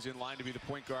Jackson is in line to be the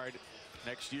point guard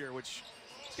next year, which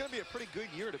is going to be a pretty good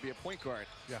year to be a point guard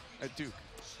at Duke.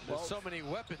 There's so many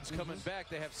weapons coming back.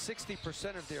 They have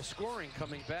 60% of their scoring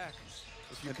coming back.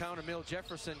 If you count Emil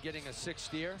Jefferson getting a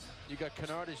 6th year, you got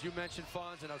Kennard, as you mentioned,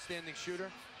 Fonz, an outstanding shooter.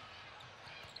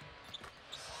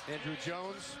 Andrew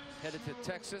Jones headed to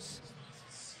Texas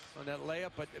on that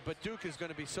layup, but Duke is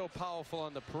going to be so powerful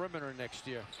on the perimeter next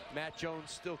year. Matt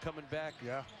Jones still coming back.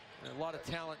 Yeah. And a lot of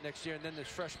talent next year. And then this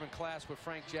freshman class with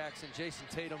Frank Jackson, Jason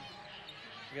Tatum.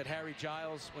 We got Harry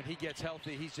Giles. When he gets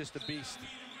healthy, he's just a beast.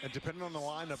 And depending on the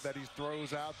lineup that he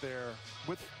throws out there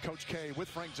with Coach K, with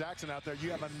Frank Jackson out there, you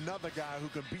have another guy who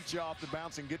can beat you off the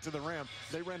bounce and get to the rim.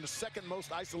 They ran the 2nd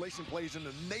most isolation plays in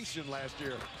the nation last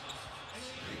year.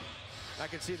 I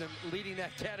can see them leading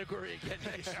that category again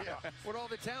next year with all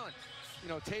the talent. You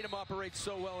know, Tatum operates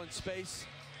so well in space.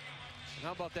 And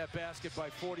how about that basket by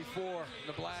 44 in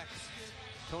the black?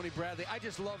 Tony Bradley. I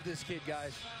just love this kid,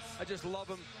 guys. I just love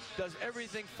him. Does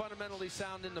everything fundamentally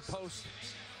sound in the post.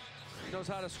 He knows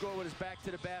how to score with his back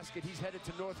to the basket. He's headed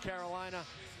to North Carolina.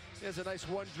 He has a nice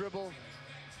one dribble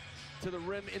to the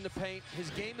rim in the paint. His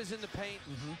game is in the paint.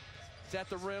 It's at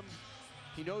the rim.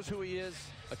 He knows who he is.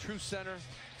 A true center,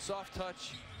 soft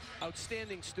touch,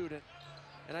 outstanding student.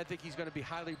 And I think he's going to be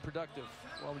highly productive.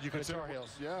 Well, when you consider,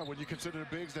 when you consider the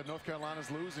bigs that North Carolina's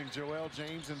losing, Joel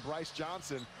James and Bryce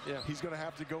Johnson, he's going to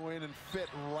have to go in and fit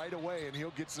right away, and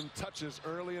he'll get some touches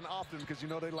early and often because you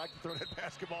know they like to throw that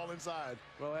basketball inside.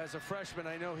 Well, as a freshman,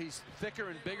 I know he's thicker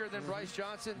and bigger than Bryce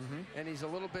Johnson, and he's a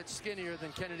little bit skinnier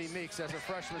than Kennedy Meeks as a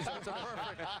freshman. So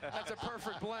that's a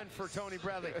perfect blend for Tony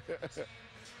Bradley.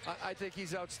 I think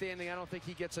he's outstanding. I don't think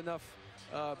he gets enough,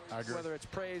 whether it's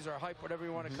praise or hype, whatever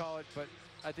you want to call it, but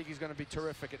I think he's going to be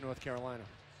terrific at North Carolina.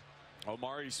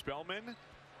 Omari Spellman,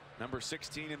 number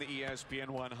 16 in the ESPN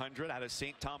 100, out of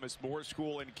St. Thomas More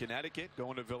School in Connecticut,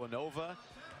 going to Villanova.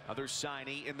 Other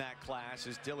signee in that class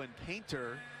is Dylan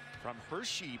Painter from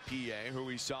Hershey, PA, who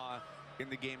we saw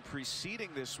in the game preceding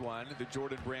this one, the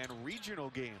Jordan Brand regional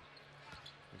game.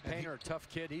 Painter, a tough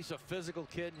kid. He's a physical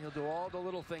kid, and he'll do all the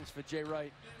little things for Jay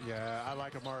Wright. Yeah, I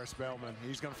like Omari Spellman.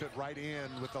 He's going to fit right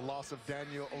in with the loss of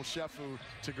Daniel Oshefu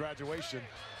to graduation.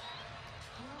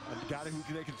 A guy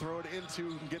who they can throw it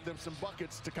into and get them some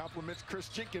buckets to complement Chris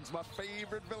Jenkins, my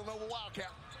favorite Villanova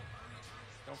Wildcat.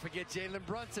 Don't forget Jalen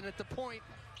Brunson at the point.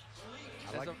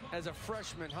 As a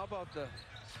freshman, how about the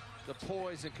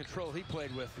poise and control he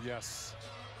played with? Yes.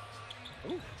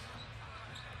 Ooh.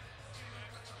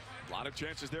 A lot of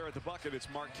chances there at the bucket. It's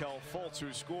Markelle Fultz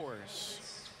who scores.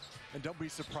 And don't be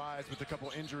surprised with a couple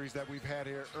injuries that we've had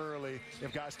here early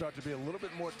if guys start to be a little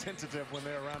bit more tentative when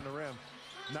they're around the rim.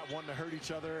 Not wanting to hurt each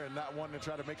other and not wanting to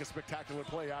try to make a spectacular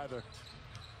play either.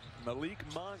 Malik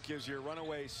Monk is your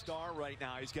runaway star right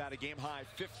now. He's got a game-high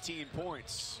 15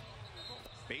 points.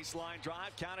 Baseline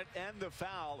drive, count it, and the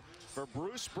foul for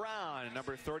Bruce Brown,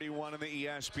 number 31 in the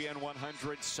ESPN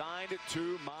 100, signed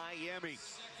to Miami.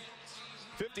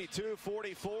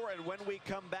 52-44, and when we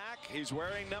come back, he's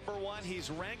wearing number 1.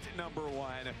 He's ranked number 1.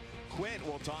 Quint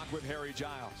will talk with Harry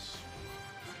Giles.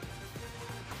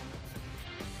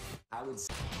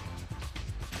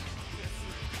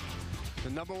 The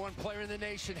number 1 player in the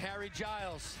nation, Harry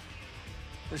Giles.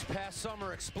 This past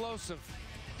summer, explosive,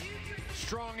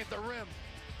 strong at the rim.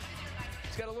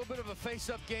 He's got a little bit of a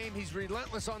face-up game. He's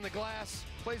relentless on the glass,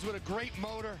 plays with a great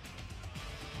motor.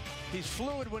 He's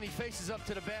fluid when he faces up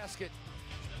to the basket.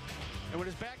 And with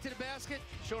his back to the basket,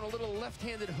 showing a little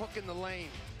left-handed hook in the lane.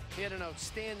 He had an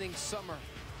outstanding summer,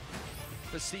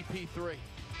 the CP3.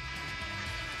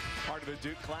 Part of the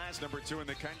Duke class, #2 in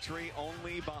the country,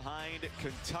 only behind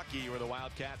Kentucky, where the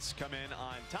Wildcats come in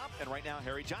on top. And right now,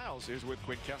 Harry Giles is with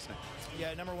Quinn Kesselman.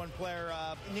 Yeah, #1 player.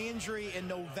 Knee injury in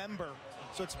November.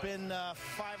 So it's been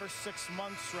 5 or 6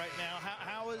 months right now.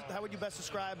 How would you best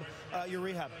describe your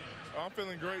rehab? I'm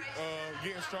feeling great,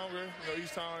 getting stronger,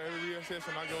 each time, every rehab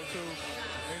session I go to,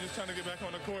 and just trying to get back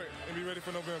on the court and be ready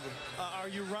for November. Are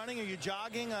you running? Are you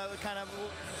jogging? Kind of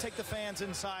take the fans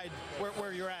inside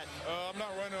where you're at. I'm not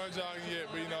running or jogging yet,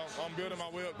 but I'm building my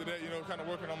way up to that. Kind of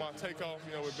working on my takeoff.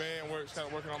 With band works, kind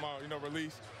of working on my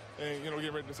release. And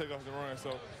get ready to take off the run.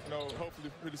 So hopefully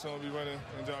pretty soon I'll be running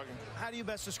and jogging. How do you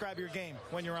best describe your game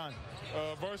when you're on?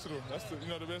 Versatile. That's the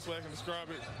best way I can describe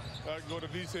it. I can go to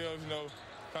details.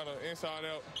 Kind of inside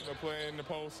out. Playing in the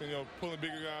post and pulling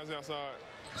bigger guys outside.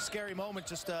 Scary moment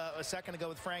just a second ago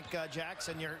with Frank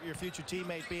Jackson, your future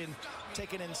teammate, being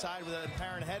taken inside with an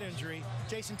apparent head injury.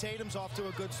 Jason Tatum's off to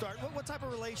a good start. What type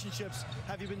of relationships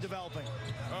have you been developing?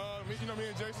 Me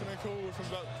and Jason been cool since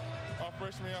about our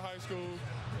freshman year in high school.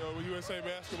 With USA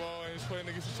basketball and just playing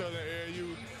against each other in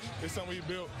AAU. It's something we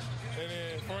built. And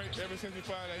then Frank, ever since he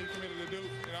found out he committed to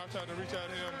Duke, and I've tried to reach out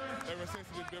to him ever since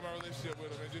to just build my relationship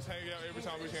with him and just hang out every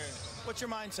time we can. What's your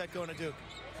mindset going to Duke?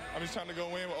 I'm just trying to go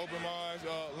in with open minds,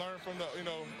 learn from the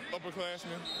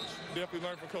upperclassmen. Definitely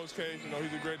learn from Coach K.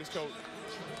 He's the greatest coach.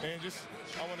 And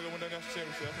I want to go win the national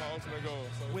championship. That's my ultimate goal.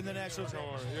 So win the national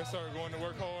championship. Yes, sir. Going to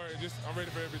work hard. And I'm ready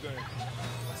for everything.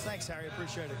 Thanks, Harry.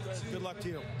 Appreciate it. Good luck to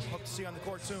you. Hope to see you on the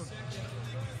court soon.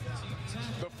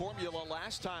 The formula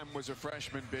last time was a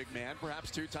freshman big man.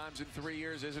 Perhaps 2 times in 3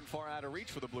 years isn't far out of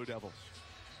reach for the Blue Devils.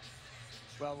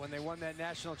 Well, when they won that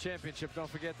national championship, don't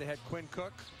forget they had Quinn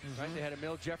Cook, right? They had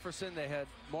Emil Jefferson. They had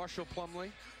Marshall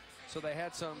Plumlee. So they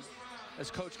had some,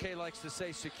 as Coach K likes to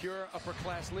say, secure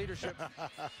upper-class leadership.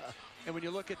 And when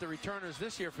you look at the returners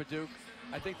this year for Duke,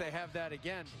 I think they have that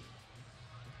again.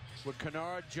 With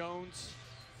Kennard, Jones,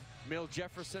 Emil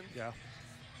Jefferson. Yeah,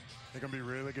 they're going to be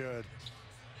really good.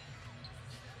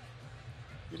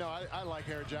 I like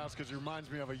Harry Giles because he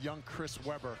reminds me of a young Chris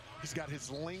Webber. He's got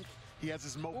his length. He has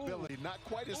his mobility, not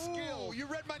quite as skilled. You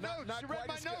read my notes. You read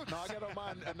my notes. No, I got on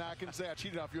mine, and I can say I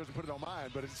cheated off yours and put it on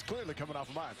mine, but it's clearly coming off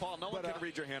of mine. Paul, no one can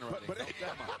read your handwriting.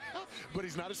 But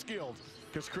he's not as skilled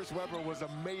because Chris Webber was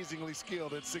amazingly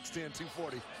skilled at 6'10",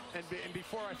 240. And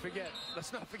before I forget,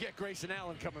 let's not forget Grayson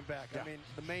Allen coming back. Yeah. I mean,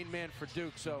 the main man for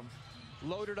Duke. So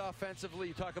loaded offensively.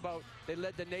 You talk about they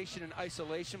led the nation in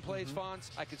isolation plays,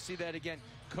 Fonz. I could see that again.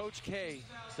 Coach K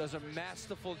does a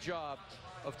masterful job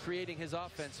of creating his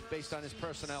offense based on his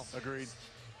personnel. Agreed.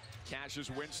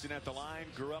 Cassius Winston at the line,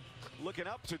 grew up looking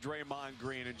up to Draymond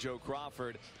Green and Joe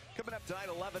Crawford. Coming up tonight,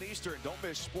 11 Eastern. Don't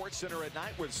miss Sports Center at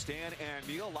night with Stan and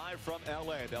Neil live from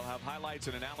LA. They'll have highlights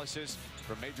and analysis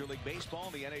from Major League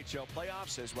Baseball, the NHL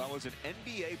playoffs, as well as an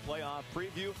NBA playoff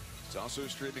preview. It's also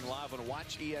streaming live on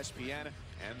Watch ESPN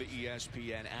and the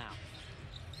ESPN app.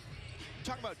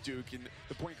 Talk about Duke and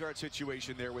the point guard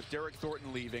situation there with Derek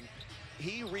Thornton leaving.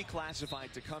 He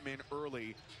reclassified to come in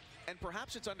early, and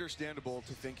perhaps it's understandable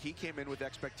to think he came in with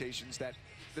expectations that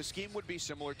the scheme would be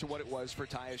similar to what it was for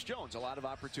Tyus Jones. A lot of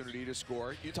opportunity to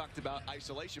score. You talked about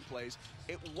isolation plays.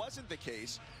 It wasn't the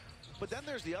case. But then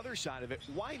there's the other side of it.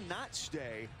 Why not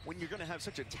stay when you're going to have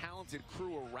such a talented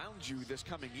crew around you this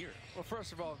coming year? Well,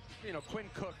 first of all, Quinn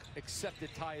Cook accepted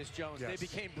Tyus Jones. Yes. They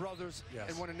became brothers Yes.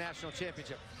 and won a national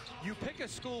championship. You pick a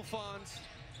school, Fonz,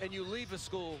 and you leave a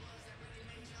school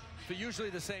for usually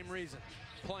the same reason,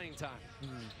 playing time,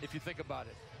 if you think about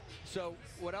it. So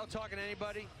without talking to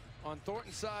anybody on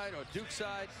Thornton's side or Duke's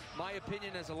side, my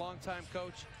opinion as a longtime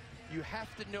coach, you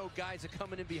have to know guys are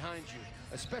coming in behind you,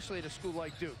 especially at a school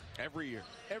like Duke. Every year.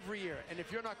 Every year. And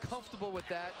if you're not comfortable with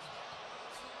that,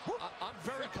 I'm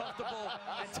very comfortable,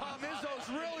 and Tom Izzo's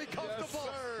really comfortable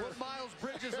with Miles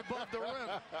Bridges above the rim.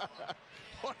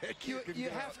 You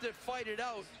have to fight it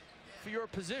out for your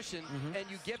position, and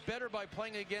you get better by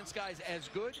playing against guys as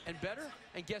good and better.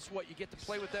 And guess what? You get to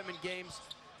play with them in games.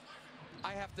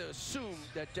 I have to assume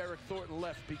that Derek Thornton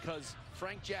left because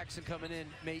Frank Jackson coming in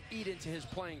may eat into his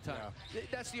playing time. Yeah.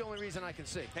 That's the only reason I can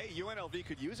see. Hey, UNLV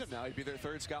could use him now. He'd be their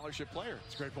 3rd scholarship player.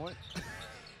 That's a great point.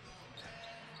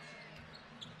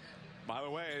 By the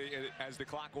way, as the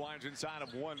clock winds inside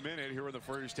of 1 minute here in the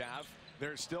first half,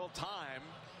 there's still time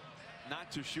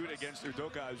not to shoot against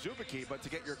Udoka Azubuike, but to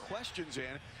get your questions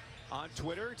in on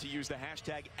Twitter, to use the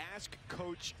hashtag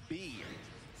AskCoachB.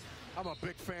 I'm a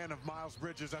big fan of Miles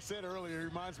Bridges. I said earlier, he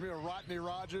reminds me of Rodney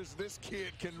Rogers. This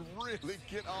kid can really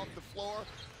get off the floor.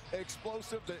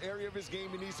 explosive. The area of his game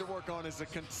he needs to work on is a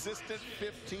consistent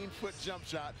 15-foot jump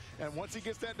shot. And once he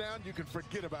gets that down, you can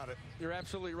forget about it. You're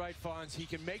absolutely right, Fonz. He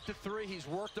can make the three. He's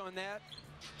worked on that.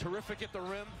 Terrific at the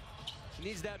rim. He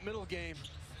needs that middle game.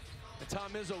 And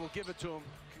Tom Izzo will give it to him.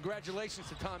 Congratulations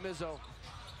to Tom Izzo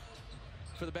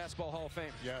for the Basketball Hall of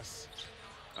Fame. Yes.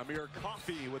 Amir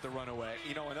Coffey with the runaway.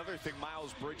 You know, another thing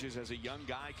Miles Bridges as a young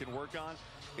guy can work on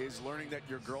is learning that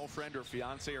your girlfriend or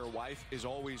fiance or wife is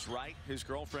always right. His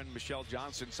girlfriend, Michelle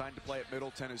Johnson, signed to play at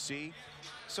Middle Tennessee.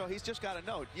 So he's just got to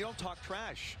know, you don't talk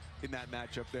trash in that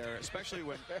matchup there, especially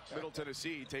when Middle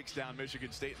Tennessee takes down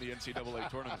Michigan State in the NCAA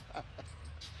tournament.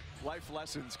 Life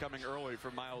lessons coming early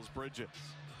for Miles Bridges.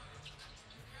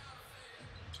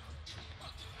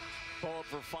 Pull up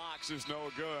for Fox is no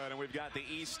good, and we've got the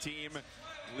East team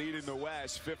leading the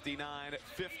West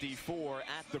 59-54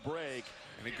 at the break.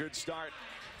 And a good start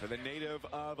for the native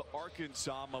of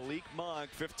Arkansas, Malik Monk,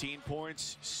 15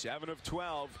 points, 7 of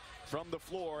 12 from the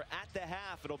floor. At the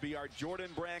half, it'll be our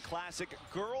Jordan Brand Classic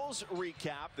girls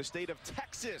recap. The state of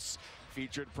Texas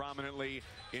featured prominently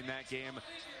in that game.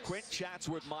 Quint chats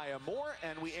with Maya Moore,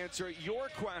 and we answer your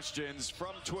questions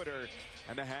from Twitter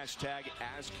and the hashtag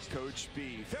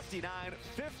AskCoachB.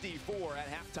 59-54 at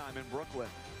halftime in Brooklyn.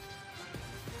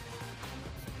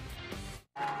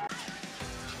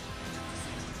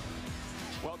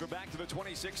 Welcome back to the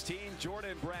 2016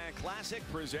 Jordan Brand Classic,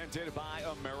 presented by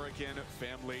American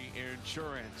Family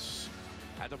Insurance.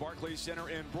 At the Barclays Center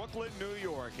in Brooklyn, New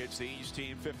York, it's the East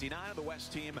team 59, the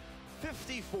West team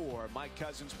 54. Mike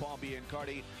Cousins, Paul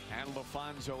Biancardi, and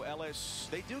LaFonso Ellis.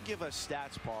 They do give us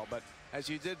stats, Paul, but as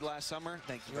you did last summer,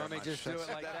 thank you very much. Want me to just do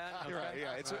it like that? You're right,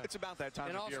 yeah. It's about that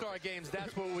time in of year. All-Star games,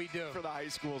 that's what we do. For the high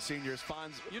school seniors.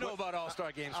 Fonz, you know about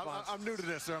All-Star games, Fonz. I'm new to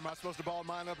this, sir. Am I supposed to ball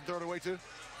mine up and throw it away, too?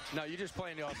 No, you're just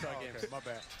playing the All-Star games. Okay, my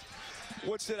bad.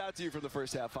 What stood out to you for the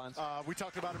first half, Fonz? We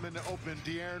talked about him in the open.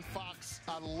 De'Aaron Fox,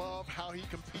 I love how he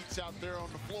competes out there on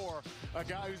the floor. A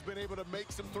guy who's been able to make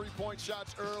some three-point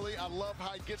shots early. I love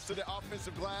how he gets to the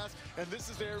offensive glass. And this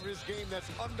is the area of his game that's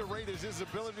underrated, his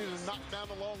ability to knock down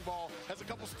the long ball. Has a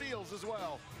couple steals as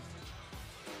well.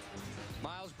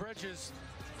 Miles Bridges,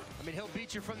 I mean, he'll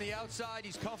beat you from the outside.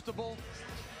 He's comfortable,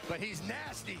 but he's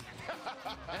nasty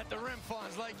at the rim,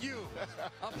 Fonz, like you,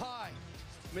 up high.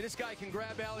 I mean, this guy can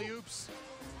grab alley-oops.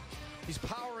 He's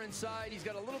power inside. He's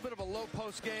got a little bit of a low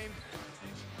post game.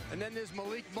 And then there's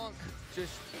Malik Monk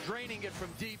just draining it from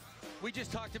deep. We just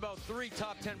talked about 3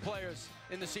 top 10 players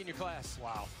in the senior class.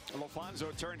 Wow.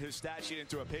 LaFonso turned his stat sheet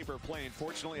into a paper plane.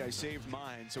 Fortunately, I saved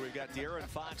mine. So we've got De'Aaron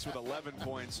Fox with 11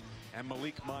 points and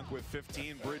Malik Monk with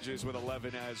 15, Bridges with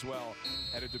 11 as well,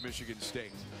 headed to Michigan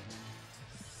State.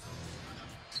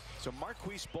 So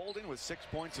Marquise Bolden with 6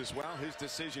 points as well. His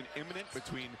decision imminent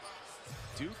between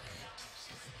Duke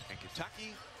and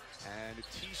Kentucky. And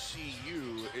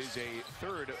TCU is a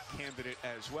third candidate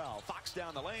as well. Fox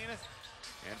down the lane.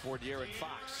 And for De'Aaron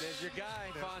Fox. There's your guy,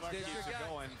 Fonz. There's your guy.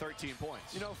 Going 13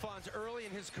 points. You know, Fonz, early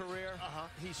in his career,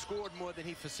 he scored more than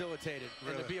he facilitated.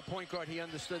 Really? And to be a point guard, he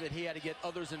understood that he had to get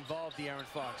others involved, De'Aaron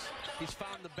Fox. He's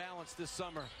found the balance this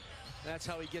summer. That's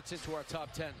how he gets into our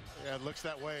top 10. Yeah, it looks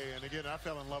that way. And again, I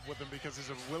fell in love with him because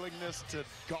his willingness to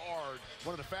guard.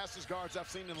 One of the fastest guards I've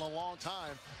seen in a long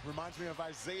time. Reminds me of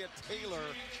Isaiah Taylor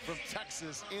from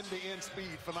Texas. End-to-end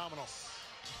speed, phenomenal.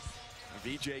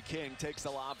 VJ King takes the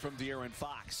lob from De'Aaron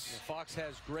Fox. Yeah, Fox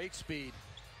has great speed.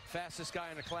 Fastest guy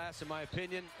in the class, in my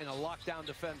opinion, and a lockdown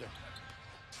defender.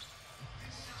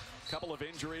 Couple of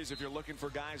injuries if you're looking for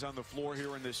guys on the floor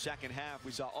here in the second half.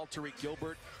 We saw Altariq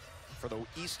Gilbert for the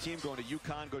East team going to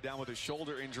UConn, go down with a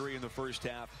shoulder injury in the first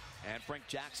half. And Frank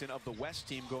Jackson of the West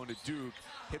team going to Duke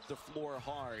hit the floor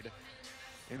hard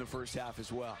in the first half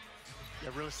as well. Yeah,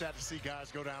 really sad to see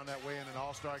guys go down that way in an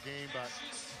all-star game, but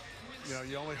you know,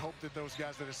 you only hope that those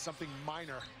guys, that it's something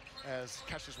minor, as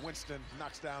Cassius Winston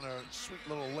knocks down a sweet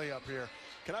little layup here.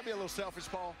 Can I be a little selfish,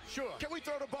 Paul? Sure. Can we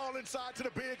throw the ball inside to the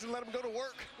bigs and let them go to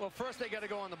work? Well, first they got to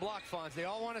go on the block, Fonz. They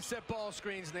all want to set ball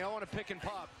screens, and they all want to pick and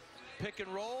pop. Pick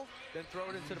and roll, then throw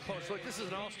it into the post. Look, this is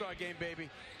an all-star game, baby.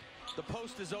 The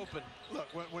post is open. Look,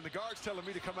 when the guard's telling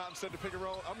me to come out and set the pick and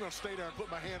roll, I'm going to stay there and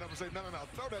put my hand up and say, no,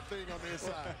 throw that thing on the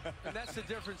inside. And that's the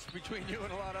difference between you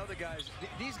and a lot of other guys.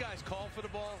 These guys call for the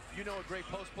ball. You know, a great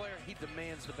post player, he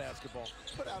demands the basketball.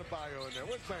 Put Adebayo in there.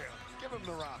 Where's Bam? Give him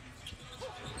the rock.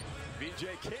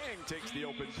 BJ King takes the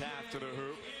open path to the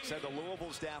hoop. Said the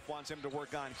Louisville staff wants him to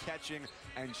work on catching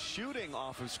and shooting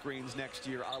off of screens next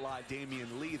year, a la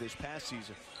Damian Lee this past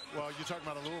season. Well, you're talking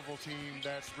about a Louisville team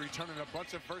that's returning a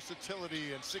bunch of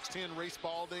versatility, and 6'10" Ray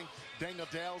Spalding, Daniel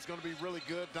Dale's going to be really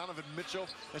good, Donovan Mitchell,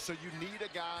 and so you need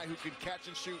a guy who can catch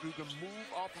and shoot, who can move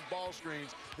off of ball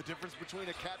screens. The difference between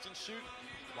a catch and shoot,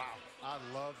 wow, I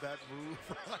love that move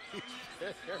right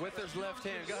there. With his left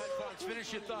hand. Go ahead, Fox,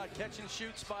 finish your thought. Catch and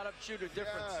shoot, spot up shooter,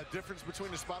 difference. Yeah, difference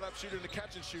between the spot up shooter and the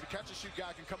catch and shoot. A catch and shoot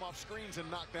guy can come off screens and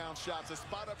knock down shots. A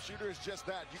spot up shooter is just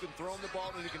that. You can throw him the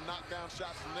ball and he can knock down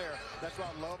shots from there. That's why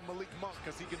I love Malik Monk,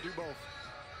 because he can do both.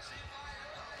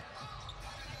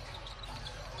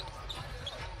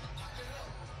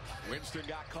 Winston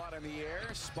got caught in the air.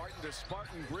 Spartan to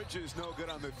Spartan. Bridges no good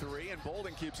on the three, and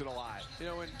Bolden keeps it alive. You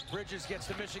know, when Bridges gets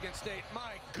to Michigan State,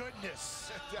 my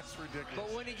goodness. That's ridiculous.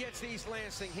 But when he gets to East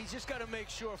Lansing, he's just got to make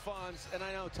sure, Fonz, and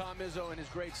I know Tom Izzo and his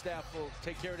great staff will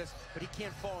take care of this, but he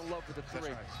can't fall in love with the three.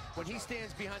 Right. When he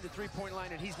stands behind the three-point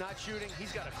line and he's not shooting,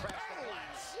 he's got to crash the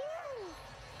glass.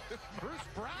 Bruce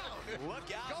Brown.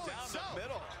 Look out down the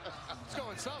middle. It's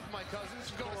going south, my cousins.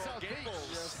 It's going south beach.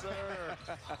 Yes, sir.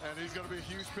 And he's going to be a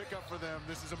huge pickup for them.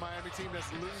 This is a Miami team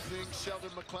that's losing Sheldon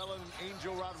McClellan and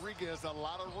Angel Rodriguez. A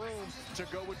lot of room to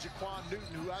go with Jaquan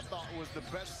Newton, who I thought was the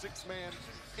best sixth man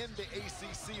in the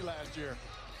ACC last year.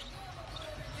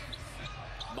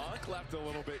 Monk left a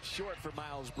little bit short for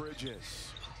Miles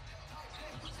Bridges.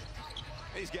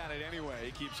 He's got it anyway.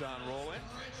 He keeps on rolling.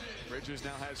 Bridges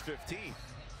now has 15.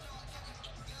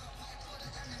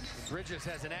 Bridges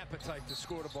has an appetite to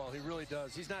score the ball. He really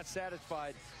does. He's not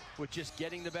satisfied with just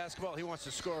getting the basketball. He wants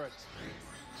to score it.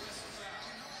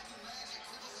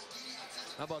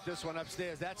 How about this one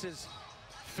upstairs? That's his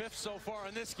 5th so far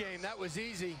in this game. That was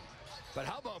easy. But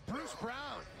how about Bruce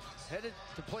Brown? Headed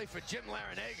to play for Jim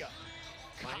Larinaga.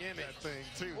 Miami. That thing,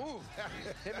 too. Ooh.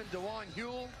 Him and DeJuan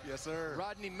Huell. Yes, sir.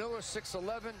 Rodney Miller,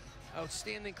 6'11".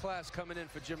 Outstanding class coming in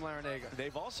for Jim Larinaga.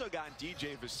 They've also got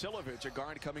DJ Vasiljevic, a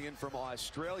guard coming in from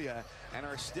Australia, and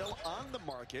are still on the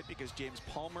market because James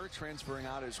Palmer transferring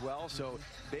out as well. So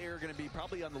they are going to be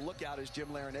probably on the lookout, as Jim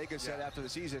Larinaga said after the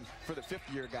season, for the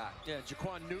 5th-year guy. Yeah,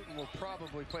 Jaquan Newton will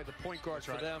probably play the point guard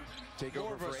for them. Take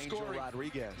over for Angel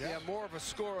Rodriguez. Yeah, more of a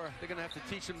scorer. They're going to have to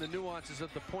teach him the nuances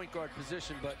of the point guard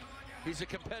position, but he's a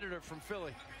competitor from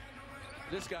Philly.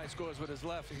 This guy scores with his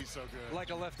left. He's so good. Like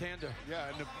a left-hander. Yeah,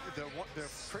 and the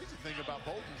crazy thing about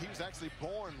Bolden, he was actually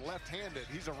born left-handed.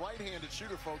 He's a right-handed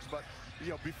shooter, folks, but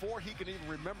you know, before he can even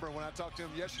remember, when I talked to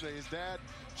him yesterday, his dad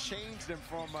changed him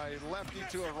from a lefty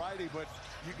to a righty, but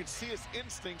you can see his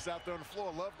instincts out there on the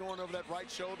floor. Love going over that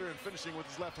right shoulder and finishing with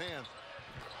his left hand.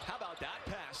 How about that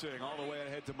passing all the way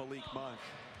ahead to Malik Monk?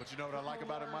 But you know what I like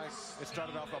about it, Mike? It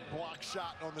started off a block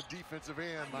shot on the defensive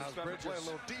end. Miles Bridges play a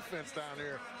little defense down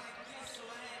here.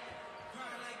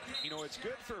 You know, it's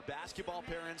good for basketball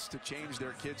parents to change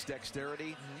their kids'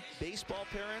 dexterity. Baseball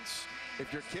parents,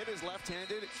 if your kid is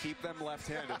left-handed, keep them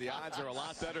left-handed. The odds are a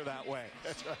lot better that way.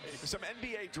 That's right. Some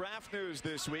NBA draft news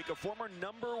this week. A former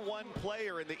 #1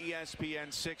 player in the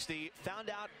ESPN 60 found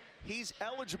out he's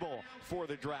eligible for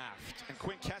the draft. And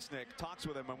Quinn Kesnick talks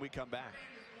with him when we come back.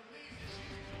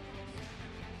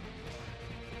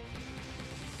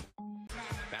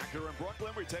 Back here in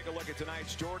Brooklyn, we take a look at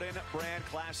tonight's Jordan Brand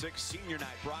Classic Senior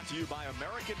Night, brought to you by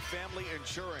American Family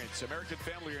Insurance. American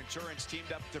Family Insurance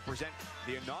teamed up to present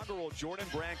the inaugural Jordan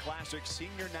Brand Classic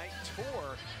Senior Night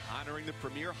Tour, honoring the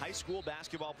premier high school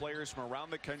basketball players from around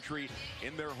the country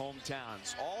in their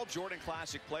hometowns. All Jordan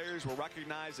Classic players were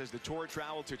recognized as the tour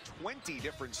traveled to 20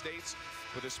 different states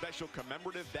with a special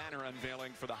commemorative banner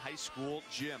unveiling for the high school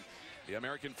gym. The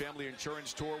American Family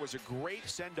Insurance Tour was a great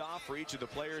send-off for each of the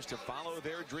players to follow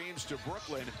their dreams to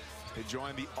Brooklyn to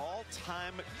join the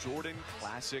all-time Jordan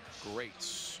Classic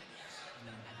greats.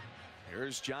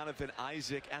 Here's Jonathan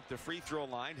Isaac at the free throw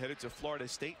line, headed to Florida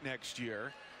State next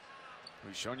year.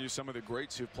 We've shown you some of the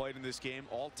greats who've played in this game.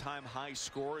 All-time high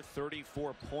score,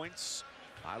 34 points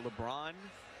by LeBron.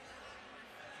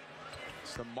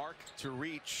 It's the mark to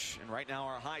reach, and right now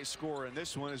our high scorer in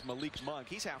this one is Malik Monk.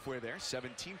 He's halfway there,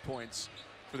 17 points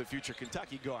for the future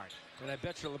Kentucky guard. And I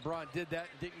bet you LeBron did that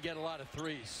and didn't get a lot of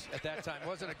threes at that time.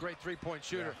 Wasn't a great three-point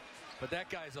shooter, but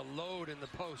that guy's a load in the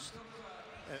post.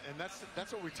 And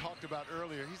that's what we talked about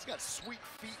earlier. He's got sweet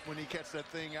feet when he catches that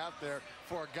thing out there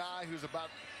for a guy who's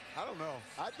about, I don't know,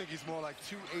 I think he's more like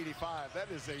 285. That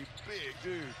is a big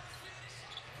dude.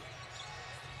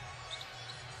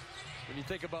 When you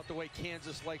think about the way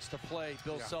Kansas likes to play,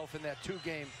 Bill Self in that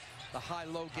 2-game, the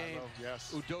high-low game,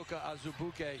 yes. Udoka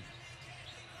Azubuike,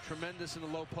 tremendous in the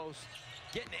low post.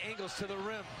 getting angles to the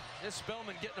rim. This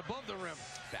Spellman getting above the rim.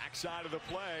 Backside of the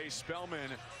play, Spellman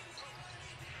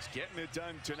is getting it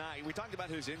done tonight. We talked about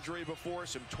his injury before,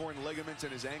 some torn ligaments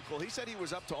in his ankle. He said he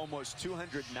was up to almost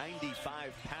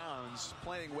 295 pounds.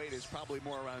 Playing weight is probably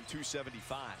more around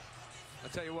 275. I'll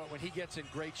tell you what, when he gets in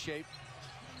great shape,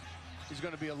 he's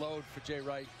going to be a load for Jay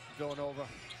Wright, Villanova.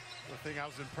 The thing I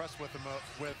was impressed with him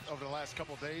over the last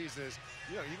couple of days is,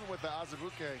 you know, even with the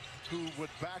Azubuike, who would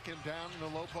back him down in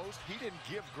the low post, he didn't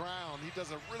give ground. He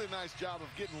does a really nice job of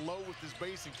getting low with his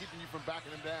base and keeping you from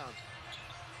backing him down.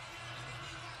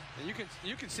 And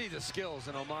you can see the skills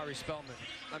in Omari Spellman.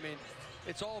 I mean,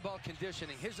 it's all about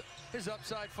conditioning. His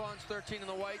upside, Fonz, 13 in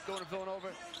the white, going to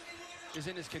Villanova, is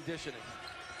in his conditioning.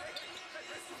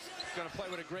 He's going to play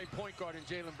with a great point guard in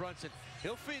Jalen Brunson.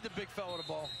 He'll feed the big fella the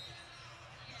ball.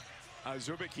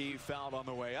 Azubuike fouled on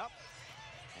the way up.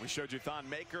 We showed you Thon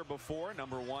Maker before,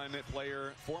 #1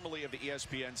 player formerly of the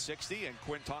ESPN 60, and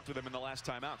Quinn talked with him in the last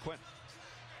time out. Quinn.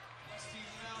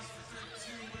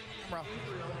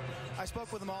 I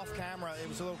spoke with him off camera. It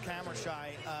was a little camera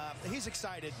shy. He's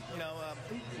excited, you know,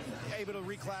 able to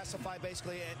reclassify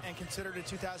basically and considered a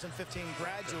 2015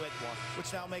 graduate,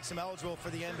 which now makes him eligible for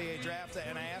the NBA draft.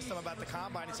 And I asked him about the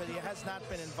combine. He said he has not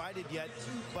been invited yet,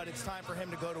 but it's time for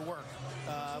him to go to work.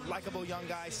 Likeable young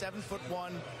guy,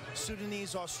 7'1",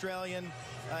 Sudanese Australian,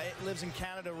 lives in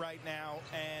Canada right now,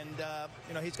 and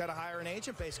you know, he's got to hire an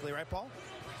agent basically, right, Paul?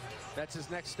 That's his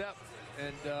next step.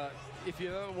 And if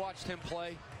you ever watched him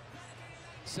play,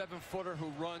 7-footer who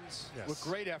runs with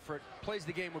great effort, plays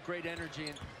the game with great energy,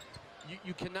 and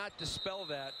you cannot dispel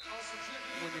that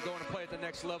when you're going to play at the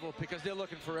next level, because they're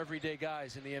looking for everyday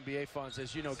guys in the NBA funds.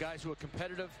 As you know, guys who are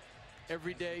competitive,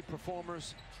 everyday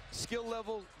performers. Skill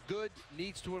level, good,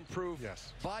 needs to improve.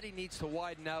 Yes. Body needs to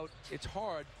widen out. It's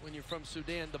hard when you're from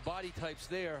Sudan. The body types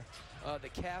there, the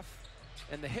calf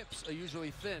and the hips are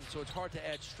usually thin, so it's hard to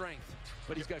add strength.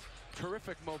 But he's got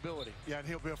terrific mobility. Yeah, and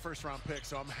he'll be a first-round pick,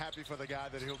 so I'm happy for the guy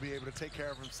that he'll be able to take care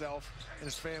of himself and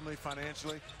his family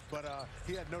financially. But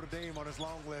he had Notre Dame on his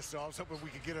long list, so I was hoping we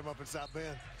could get him up in South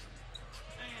Bend.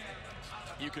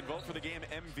 You can vote for the game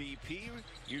MVP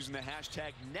using the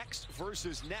hashtag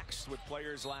 #NextVersusNext with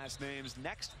players' last names.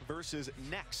 Next versus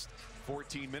next.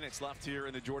 14 minutes left here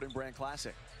in the Jordan Brand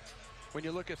Classic. When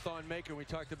you look at Thon Maker, we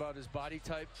talked about his body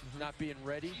type not being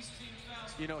ready.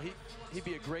 You know, he'd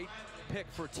be a great pick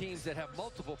for teams that have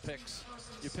multiple picks.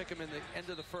 You pick him in the end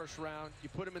of the first round. You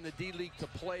put him in the D-League to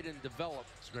play and develop.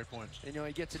 That's a great point. And, you know,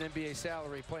 he gets an NBA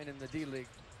salary playing in the D-League.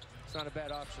 It's not a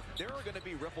bad option. There are going to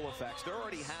be ripple effects. There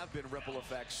already have been ripple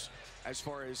effects as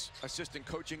far as assistant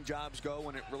coaching jobs go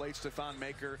when it relates to Thon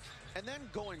Maker. And then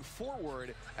going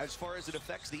forward, as far as it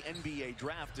affects the NBA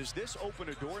draft, does this open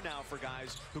a door now for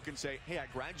guys who can say, hey, I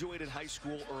graduated high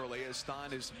school early, as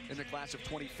Thon is in the class of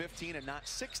 2015 and not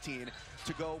 16,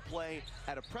 to go play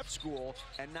at a prep school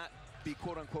and not be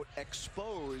quote-unquote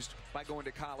exposed by going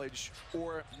to college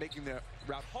or making the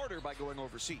route harder by going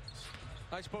overseas?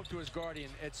 I spoke to his guardian,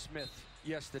 Ed Smith,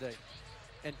 yesterday.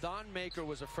 And Thon Maker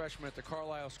was a freshman at the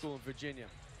Carlisle School in Virginia,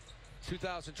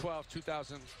 2012,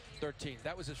 2013.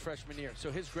 That was his freshman year.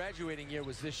 So his graduating year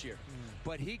was this year.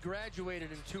 But he graduated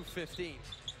in 2015.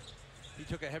 He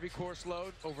took a heavy course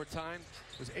load over time,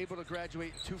 was able to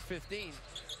graduate in 2015.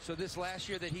 So this last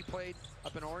year that he played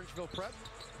up in Orangeville Prep,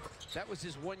 that was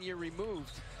his 1 year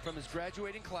removed from his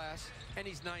graduating class, and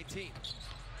he's 19.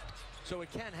 So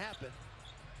it can happen.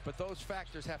 But those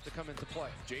factors have to come into play.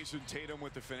 Jason Tatum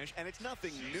with the finish, and it's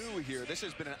nothing new here. This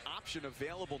has been an option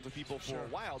available to people for a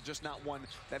while, just not one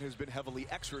that has been heavily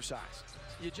exercised.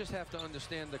 You just have to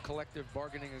understand the collective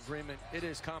bargaining agreement. It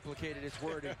is complicated, it's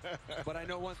wordy. But I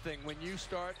know one thing, when you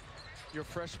start your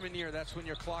freshman year, that's when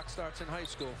your clock starts in high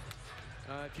school.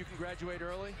 If you can graduate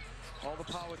early, all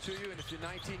the power to you. And if you're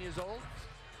 19 years old,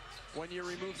 1 year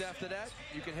removed after that,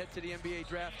 you can head to the NBA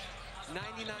draft.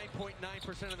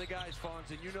 99.9% of the guys,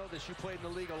 Fonz, and you know this, you played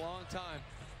in the league a long time,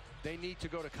 they need to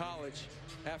go to college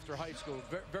after high school.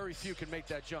 Very few can make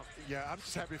that jump. Yeah, I'm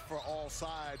just happy for all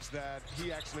sides that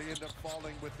he actually ended up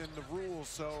falling within the rules.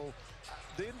 So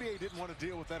the NBA didn't want to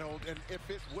deal with that whole, and if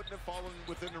it wouldn't have fallen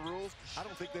within the rules, I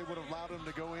don't think they would have allowed him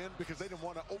to go in, because they didn't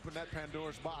want to open that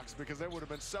Pandora's box, because there would have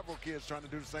been several kids trying to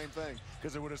do the same thing,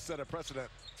 because it would have set a precedent.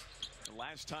 The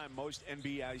last time most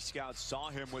NBA scouts saw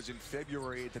him was in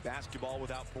February at the Basketball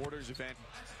Without Borders event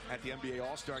at the NBA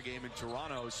All-Star Game in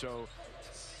Toronto. So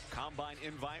combine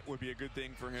invite would be a good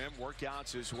thing for him.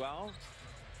 Workouts as well.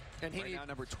 And right now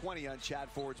number 20 on Chad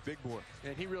Ford's big board.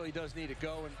 And he really does need to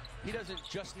go. And he doesn't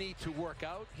just need to work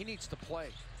out. He needs to play.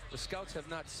 The scouts have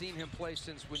not seen him play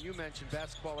since, when you mentioned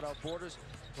Basketball Without Borders,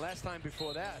 last time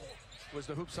before that was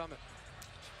the Hoop Summit.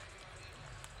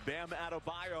 Bam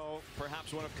Adebayo,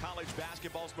 perhaps one of college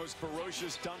basketball's most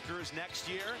ferocious dunkers next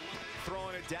year.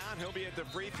 Throwing it down, he'll be at the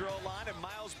free throw line, and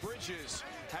Miles Bridges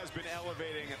has been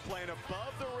elevating and playing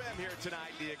above the rim here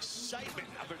tonight. The excitement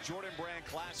of the Jordan Brand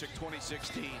Classic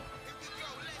 2016.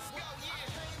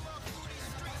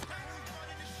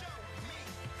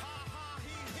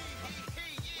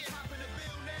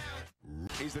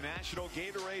 He's the National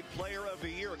Gatorade Player of the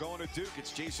Year. Going to Duke,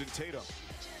 it's Jason Tatum.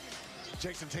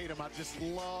 Jason Tatum, I just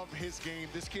love his game.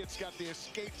 This kid's got the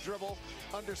escape dribble,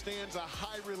 understands a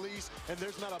high release, and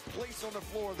there's not a place on the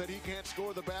floor that he can't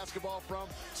score the basketball from.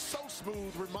 So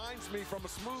smooth, reminds me from a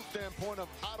smooth standpoint of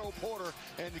Otto Porter,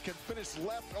 and he can finish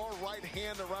left or right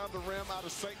hand around the rim out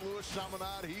of St. Louis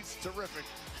Chaminade. He's terrific.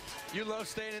 You love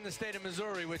staying in the state of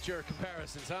Missouri with your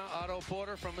comparisons, huh? Otto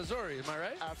Porter from Missouri, am I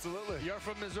right? Absolutely. You're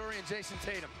from Missouri and Jason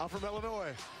Tatum. I'm from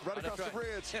Illinois, right across the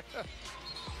bridge.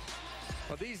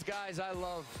 Well, these guys I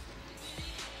love.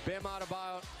 Bam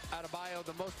Adebayo,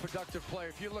 the most productive player.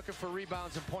 If you're looking for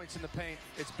rebounds and points in the paint,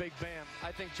 it's Big Bam.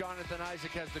 I think Jonathan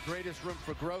Isaac has the greatest room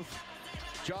for growth.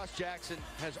 Josh Jackson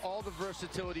has all the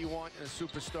versatility you want in a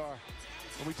superstar.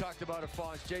 And we talked about it,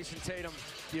 Fonz. Jason Tatum,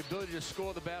 the ability to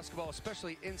score the basketball,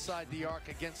 especially inside the arc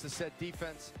against the set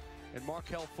defense. And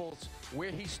Markelle Fultz,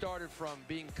 where he started from,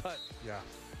 being cut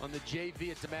on the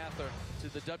JV at DeMatha to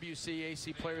the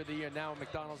WCAC Player of the Year, now a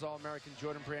McDonald's All-American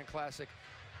Jordan Brand Classic,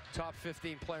 top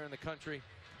 15 player in the country.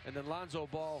 And then Lonzo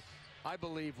Ball, I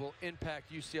believe, will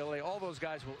impact UCLA. All those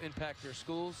guys will impact their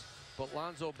schools, but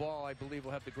Lonzo Ball, I believe,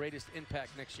 will have the greatest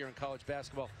impact next year in college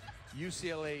basketball.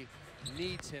 UCLA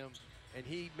needs him, and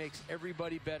he makes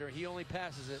everybody better. He only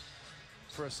passes it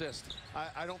for assist.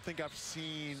 I don't think I've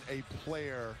seen a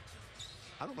player,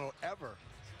 I don't know, ever,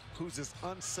 who's as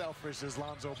unselfish as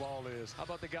Lonzo Ball is. How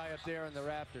about the guy up there in the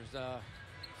Raptors,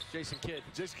 Jason Kidd?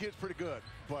 Jason Kidd's pretty good,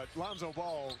 but Lonzo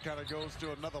Ball kind of goes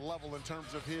to another level in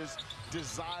terms of his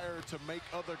desire to make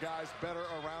other guys better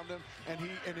around him, and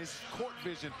his court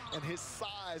vision and his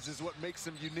size is what makes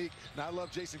him unique. Now, I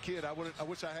love Jason Kidd. I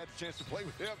wish I had the chance to play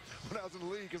with him when I was in the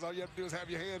league, because all you have to do is have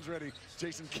your hands ready.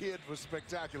 Jason Kidd was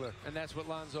spectacular. And that's what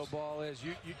Lonzo Ball is.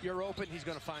 You're open, he's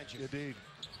going to find you. Indeed.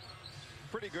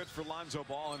 Pretty good for Lonzo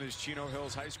Ball and his Chino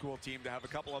Hills High School team to have a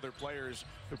couple other players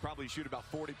who probably shoot about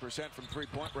 40% from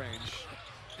three-point range.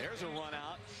 There's a run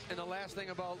out. And the last thing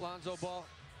about Lonzo Ball,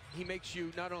 he makes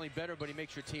you not only better, but he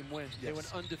makes your team win. Yes. They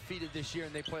went undefeated this year,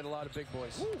 and they played a lot of big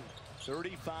boys.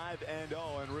 35-0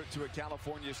 en route to a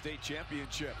California State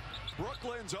Championship.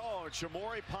 Brooklyn's own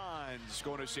Shamori Pons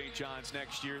going to St. John's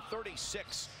next year,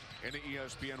 36 in the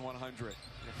ESPN 100. And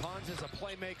Pons is a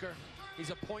playmaker. He's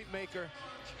a point maker.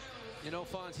 You know,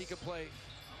 Fonz, he can play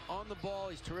on the ball.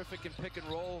 He's terrific in pick and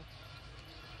roll.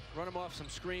 Run him off some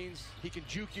screens. He can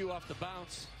juke you off the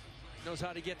bounce. Knows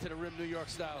how to get to the rim New York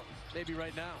style. Maybe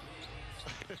right now.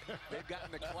 They've got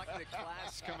an eclectic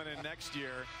class coming in next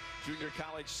year. Junior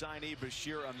college signee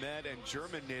Bashir Ahmed and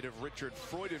German native Richard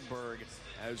Freudenberg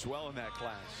as well in that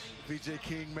class. VJ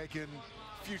King making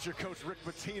future coach Rick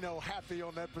Pitino happy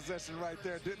on that possession right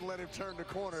there. Didn't let him turn the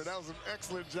corner. That was an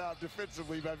excellent job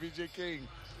defensively by VJ King.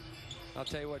 I'll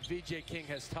tell you what, VJ King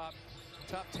has top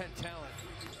 10 talent.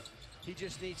 He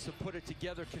just needs to put it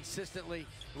together consistently,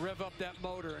 rev up that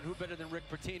motor, and who better than Rick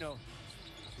Pitino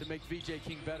to make VJ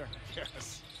King better?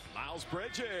 Yes. Miles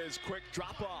Bridges, quick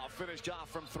drop-off, finished off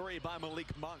from three by Malik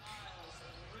Monk.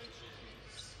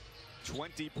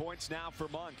 20 points now for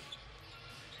Monk.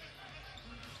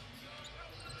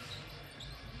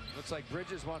 Looks like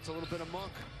Bridges wants a little bit of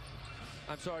Monk.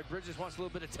 I'm sorry, Bridges wants a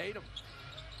little bit of Tatum.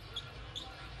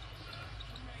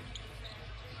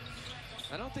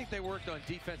 I don't think they worked on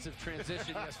defensive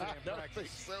transition yesterday in practice. I don't think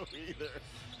so either.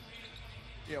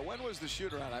 Yeah, when was the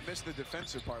shoot around? I missed the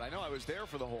defensive part. I know I was there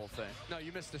for the whole thing. No,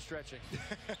 you missed the stretching.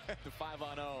 The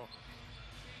 5-on-0.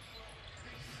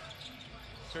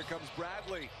 Here comes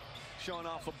Bradley, showing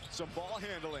off some ball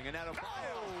handling, and Adebayo.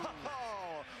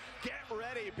 Oh, get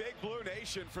ready, Big Blue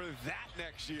Nation, for that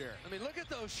next year. I mean, look at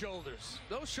those shoulders.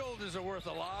 Those shoulders are worth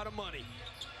a lot of money.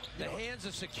 The hands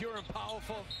are secure and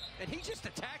powerful, and he just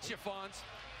attacks you, Fonz.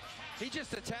 He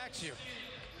just attacks you.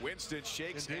 Winston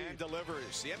shakes and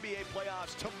delivers. The NBA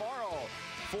playoffs tomorrow.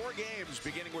 4 games,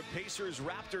 beginning with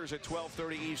Pacers-Raptors at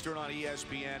 12:30 Eastern on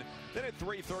ESPN. Then at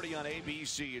 3:30 on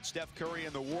ABC. It's Steph Curry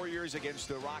and the Warriors against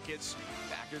the Rockets.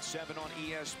 Back at 7 on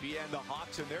ESPN. The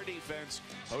Hawks and their defense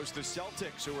host the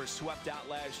Celtics, who were swept out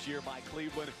last year by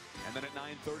Cleveland. And then at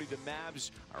 9:30, the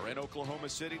Mavs are in Oklahoma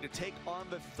City to take on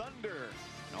the Thunder.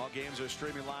 And all games are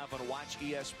streaming live on Watch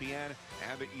ESPN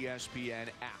and the ESPN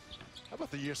app. How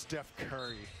about the year Steph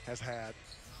Curry has had?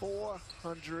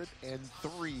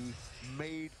 403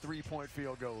 made three-point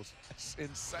field goals. That's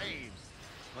insane.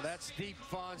 Well, that's deep,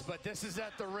 Fonz, but this is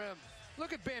at the rim.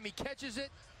 Look at Bam. He catches it,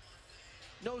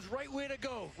 knows right where to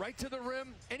go, right to the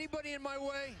rim. Anybody in my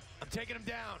way, I'm taking him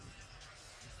down.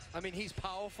 I mean, he's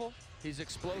powerful, he's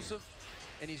explosive,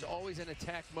 and he's always in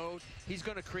attack mode. He's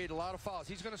going to create a lot of fouls.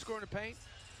 He's going to score in the paint.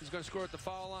 He's going to score at the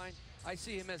foul line. I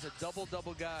see him as a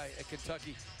double-double guy at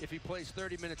Kentucky if he plays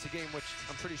 30 minutes a game, which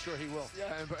I'm pretty sure he will.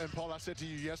 Yeah, and Paul, I said to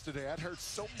you yesterday, I'd heard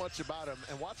so much about him,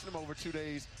 and watching him over 2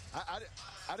 days,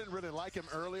 I didn't really like him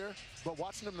earlier, but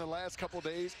watching him the last couple of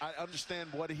days, I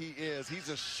understand what he is. He's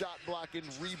a shot-blocking,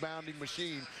 rebounding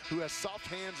machine who has soft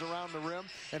hands around the rim,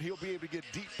 and he'll be able to get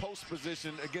deep post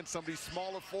position against some of these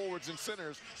smaller forwards and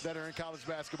centers that are in college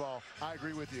basketball. I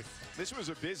agree with you. This was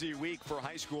a busy week for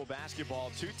high school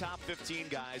basketball. 2 top 15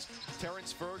 guys,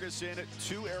 Terrence Ferguson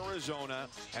to Arizona,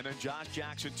 and then Josh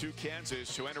Jackson to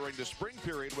Kansas, who entering the spring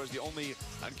period was the only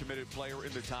uncommitted player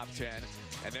in the top 10.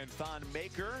 And then Thon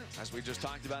Maker, as we just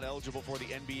talked about, eligible for the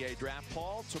NBA draft.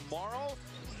 Paul, tomorrow,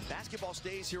 basketball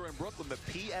stays here in Brooklyn. The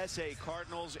PSA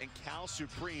Cardinals and Cal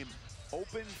Supreme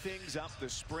open things up the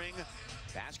spring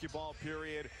basketball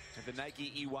period at the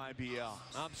Nike EYBL.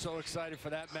 I'm so excited for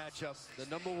that matchup. The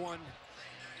 #1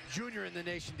 junior in the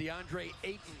nation, DeAndre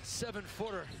Ayton,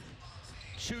 7-footer,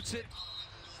 shoots it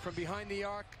from behind the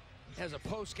arc, has a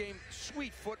post-game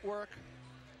sweet footwork.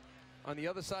 On the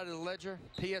other side of the ledger,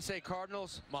 PSA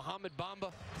Cardinals, Mohamed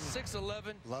Bamba,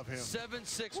 6'11", love him,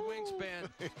 7'6" wingspan.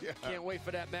 Yeah. Can't wait for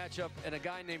that matchup. And a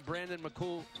guy named Brandon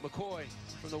McCoy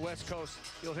from the West Coast.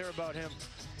 You'll hear about him.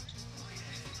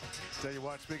 Tell you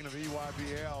what, speaking of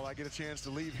EYBL, I get a chance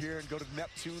to leave here and go to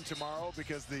Neptune tomorrow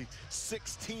because the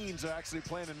 16s are actually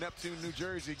playing in Neptune, New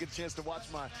Jersey. Get a chance to watch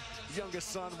my youngest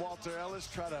son, Walter Ellis,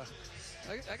 try to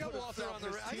I got Walter on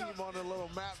the team on a little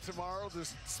map tomorrow,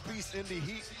 this Spiece Indy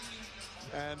Heat.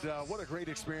 And what a great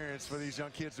experience for these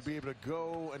young kids to be able to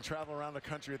go and travel around the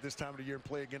country at this time of the year and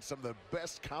play against some of the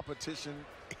best competition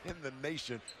in the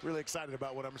nation. Really excited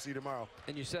about what I'm going to see tomorrow.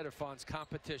 And you said it, Fonz,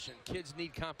 competition. Kids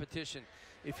need competition.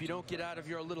 If you don't get out of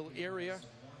your little area,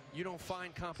 you don't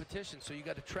find competition. So you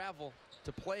got to travel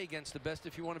to play against the best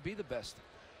if you want to be the best.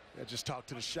 I just talked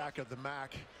to the Shack of the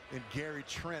Mac and Gary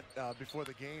Trent before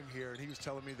the game here, and he was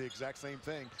telling me the exact same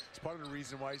thing. It's part of the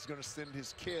reason why he's going to send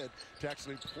his kid to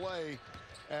actually play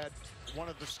at one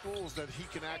of the schools that he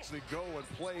can actually go and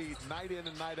play night in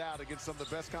and night out against some of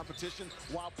the best competition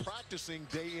while practicing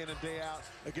day in and day out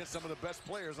against some of the best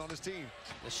players on his team.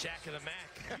 The Shack of the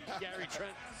Mac, Gary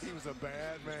Trent. He was a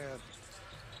bad man.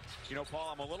 You know, Paul,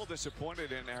 I'm a little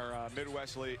disappointed in our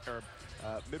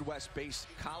Midwest-based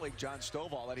colleague, John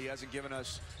Stovall, that he hasn't given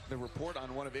us the report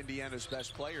on one of Indiana's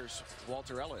best players,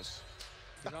 Walter Ellis.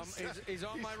 He's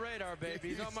on my radar, baby.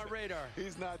 He's on my radar.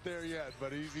 He's not there yet,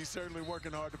 but he's certainly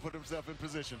working hard to put himself in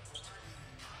position.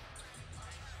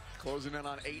 Closing in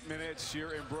on 8 minutes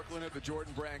here in Brooklyn at the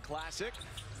Jordan Brand Classic.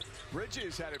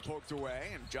 Bridges had it poked away,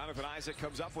 and Jonathan Isaac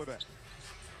comes up with it.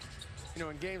 You know,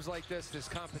 in games like this, there's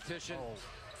competition.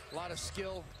 A lot of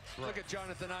skill. Right. Look at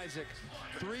Jonathan Isaac.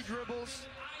 3 dribbles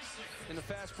in the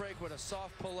fast break with a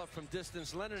soft pull-up from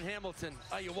distance. Leonard Hamilton,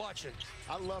 are you watching?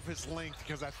 I love his length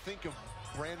because I think of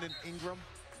Brandon Ingram.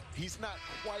 He's not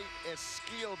quite as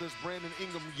skilled as Brandon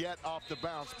Ingram yet off the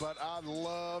bounce, but I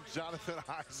love Jonathan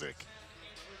Isaac.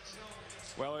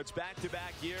 Well, it's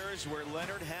back-to-back years where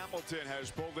Leonard Hamilton has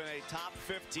pulled in a top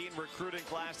 15 recruiting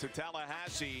class to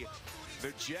Tallahassee.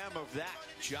 The gem of that,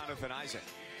 Jonathan Isaac.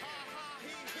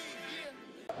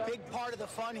 Big part of the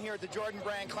fun here at the Jordan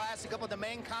Brand Classic. Up on the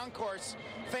main concourse,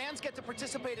 fans get to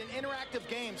participate in interactive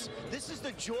games. This is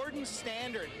the Jordan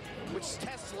Standard, which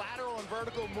tests lateral and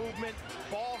vertical movement,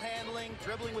 ball handling,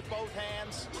 dribbling with both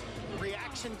hands,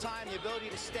 reaction time, the ability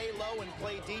to stay low and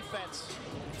play defense.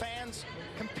 Fans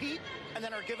compete and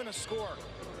then are given a score.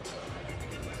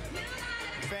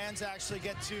 Fans actually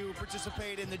get to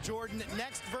participate in the Jordan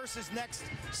Next versus Next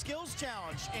Skills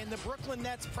Challenge in the Brooklyn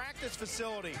Nets practice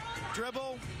facility.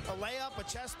 Dribble, a layup, a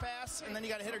chest pass, and then you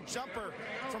got to hit a jumper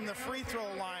from the free throw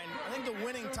line. I think the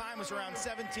winning time was around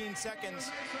 17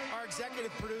 seconds. Our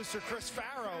executive producer, Chris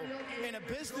Farrow, in a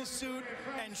business suit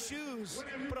and shoes,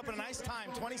 put up a nice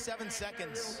time, 27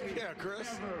 seconds. Yeah,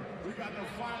 Chris.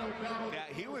 Yeah,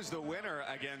 he was the winner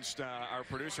against our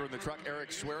producer in the truck,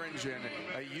 Eric Swearingen,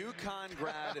 a UConn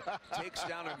grad. Takes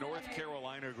down a North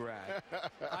Carolina grad.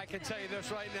 I can tell you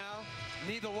this right now,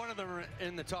 neither one of them are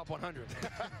in the top 100.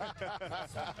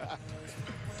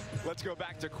 Let's go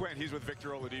back to Quinn. He's with Victor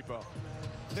Oladipo.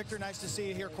 Victor, nice to see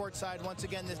you here courtside once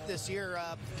again this year.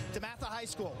 DeMatha High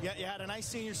School, you had a nice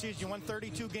senior season. You won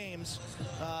 32 games,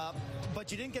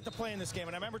 but you didn't get to play in this game.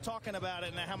 And I remember talking about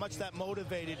it and how much that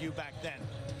motivated you back then.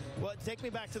 Well, take me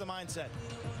back to the mindset.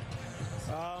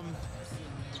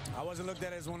 I wasn't looked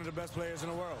at as one of the best players in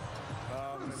the world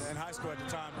in high school at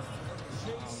the time.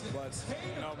 But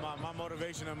you know, my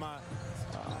motivation and my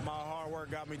hard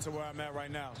work got me to where I'm at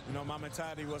right now. You know, my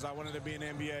mentality was I wanted to be in the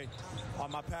NBA.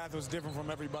 My path was different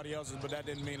from everybody else's, but that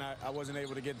didn't mean I wasn't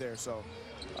able to get there. So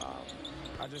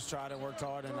I just tried and worked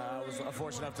hard, and I was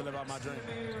fortunate enough to live out my dream.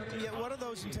 Yeah, what are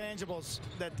those intangibles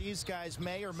that these guys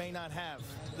may or may not have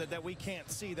that we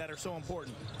can't see that are so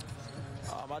important?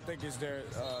 I think it's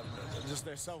just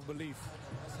their self-belief.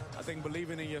 I think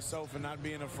believing in yourself and not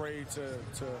being afraid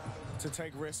to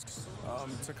take risks,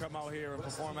 to come out here and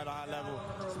perform at a high level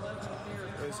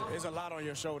is a lot on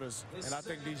your shoulders. And I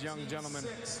think these young gentlemen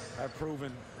have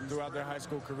proven throughout their high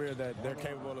school career that they're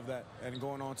capable of that. And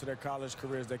going on to their college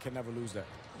careers, they can never lose that.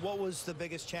 What was the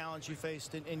biggest challenge you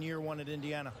faced in year one at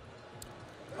Indiana?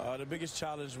 The biggest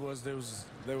challenge was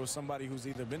there was somebody who's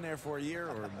either been there for a year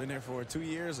or been there for 2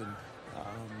 years, and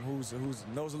who's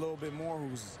knows a little bit more,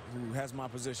 who has my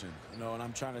position, you know, and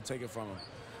I'm trying to take it from him.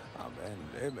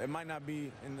 And it might not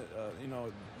be in the, you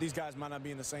know, these guys might not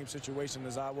be in the same situation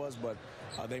as I was, but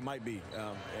they might be.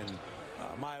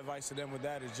 My advice to them with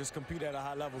that is just compete at a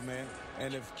high level, man.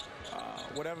 And if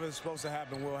whatever is supposed to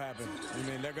happen will happen. I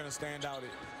mean, they're going to stand out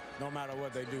no matter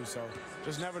what they do. So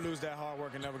just never lose that hard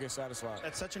work and never get satisfied.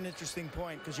 That's such an interesting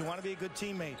point, because you want to be a good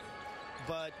teammate,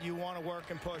 but you want to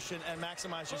work and push and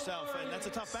maximize yourself, and that's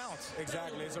a tough balance.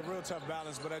 Exactly, it's a real tough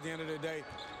balance, but at the end of the day,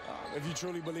 if you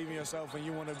truly believe in yourself and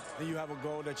you have a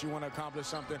goal that you want to accomplish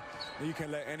something, then you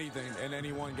can let anything and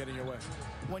anyone get in your way.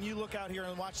 When you look out here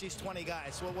and watch these 20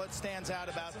 guys, well, what stands out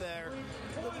about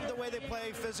the way they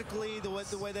play physically,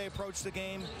 the way they approach the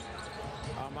game?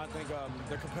 I think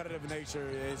the competitive nature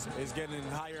is getting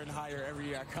higher and higher every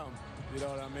year I come. You know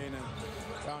what I mean?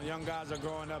 And young guys are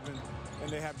growing up and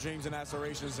they have dreams and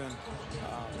aspirations, and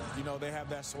you know, they have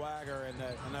that swagger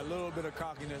and that little bit of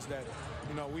cockiness that,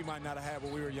 you know, we might not have had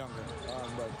when we were younger.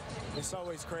 But it's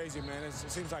always crazy, man. It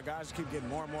seems like guys keep getting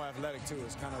more and more athletic too.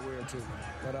 It's kind of weird too.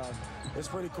 But it's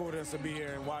pretty cool to be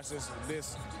here and watch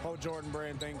this whole Jordan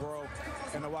Brand thing grow,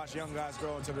 and to watch young guys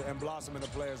grow and blossom into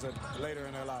players that later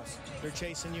in their lives. They're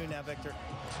chasing you now, Victor.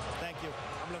 Thank you.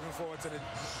 I'm looking forward to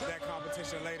that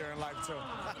competition later in life too.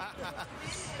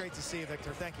 Great to see you,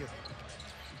 Victor. Thank you.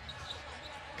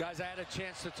 Guys, I had a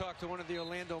chance to talk to one of the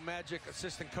Orlando Magic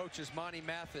assistant coaches, Monty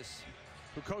Mathis,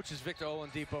 who coaches Victor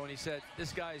Oladipo, and he said,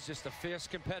 this guy is just a fierce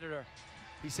competitor.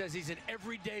 He says he's an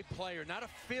everyday player, not a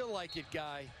feel-like-it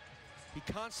guy. He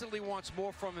constantly wants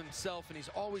more from himself, and he's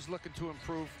always looking to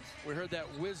improve. We heard that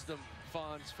wisdom,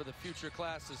 Fonz, for the future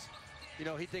classes. You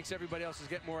know, he thinks everybody else is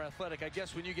getting more athletic. I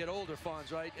guess when you get older,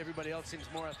 Fonz, right, everybody else seems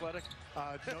more athletic?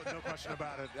 No question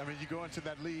about it. I mean, you go into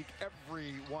that league,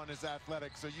 everyone is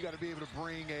athletic, so you got to be able to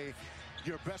bring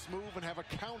your best move and have a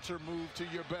counter move to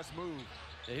your best move.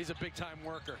 Yeah, he's a big-time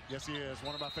worker. Yes, he is.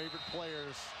 One of my favorite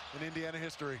players in Indiana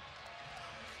history.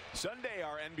 Sunday,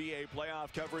 our NBA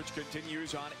playoff coverage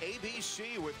continues on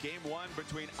ABC with Game 1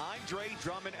 between Andre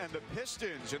Drummond and the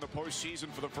Pistons in the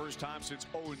postseason for the first time since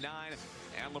 '09,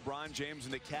 and LeBron James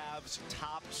and the Cavs,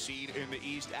 top seed in the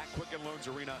East at Quicken Loans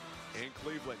Arena in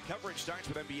Cleveland. Coverage starts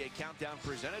with NBA Countdown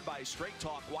presented by Straight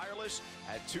Talk Wireless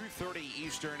at 2:30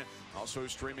 Eastern. Also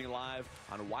streaming live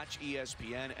on Watch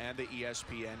ESPN and the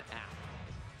ESPN app.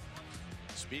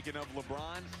 Speaking of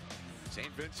LeBron, St.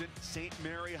 Vincent St.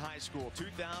 Mary High School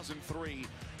 2003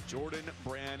 Jordan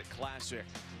Brand Classic.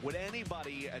 Would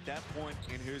anybody at that point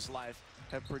in his life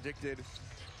have predicted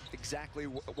exactly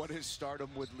what his stardom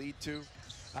would lead to?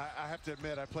 I have to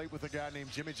admit, I played with a guy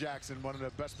named Jimmy Jackson, one of the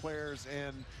best players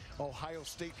in Ohio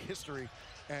State history.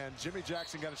 And Jimmy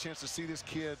Jackson got a chance to see this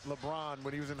kid, LeBron,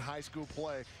 when he was in high school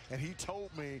play. And he told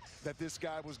me that this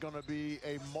guy was going to be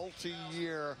a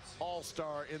multi-year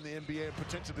all-star in the NBA and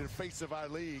potentially the face of our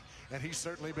league. And he's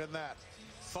certainly been that.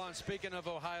 Fon, speaking of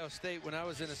Ohio State, when I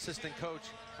was an assistant coach,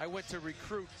 I went to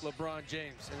recruit LeBron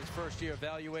James in his first year,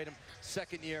 evaluate him,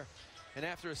 second year. And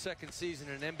after a second season,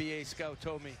 an NBA scout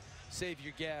told me, save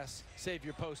your gas, save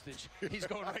your postage. He's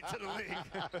going right to the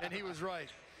league. And he was right.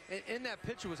 In that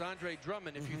picture was Andre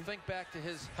Drummond. If you think back to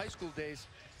his high school days,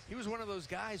 he was one of those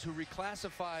guys who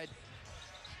reclassified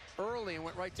early and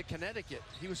went right to Connecticut.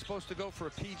 He was supposed to go for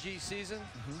a PG season,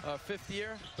 fifth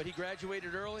year, but he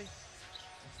graduated early.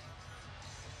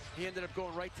 He ended up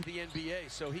going right to the NBA.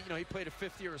 So he played a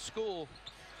fifth year of school,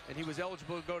 and he was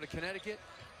eligible to go to Connecticut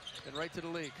and right to the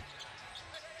league.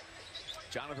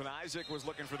 Jonathan Isaac was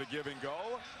looking for the give and go.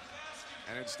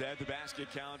 And instead, the basket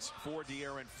counts for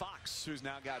De'Aaron Fox, who's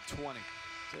now got 20.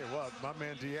 Tell you what, my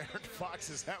man De'Aaron Fox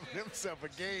is having himself a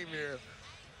game here.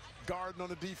 Guarding on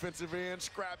the defensive end,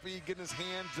 scrappy, getting his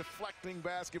hands, deflecting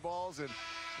basketballs, and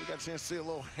we got a chance to see a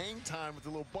little hang time with a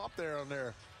little bump there on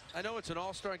there. I know it's an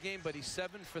all-star game, but he's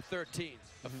 7 for 13.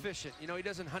 Efficient. You know, he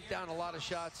doesn't hunt down a lot of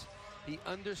shots. He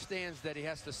understands that he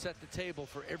has to set the table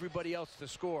for everybody else to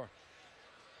score.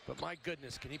 But my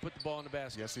goodness, can he put the ball in the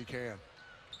basket? Yes, he can.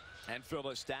 And fill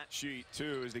the stat sheet,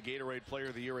 too, as the Gatorade Player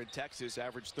of the Year in Texas,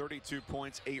 averaged 32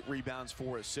 points, 8 rebounds,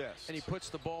 4 assists. And he puts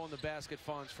the ball in the basket,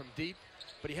 Fonz, from deep.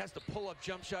 But he has the pull-up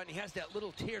jump shot, and he has that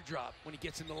little teardrop when he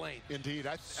gets in the lane. Indeed.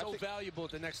 I think, valuable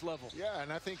at the next level. Yeah,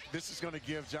 and I think this is going to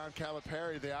give John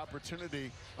Calipari the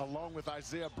opportunity, along with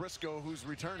Isaiah Briscoe, who's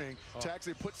returning, to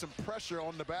actually put some pressure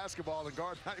on the basketball and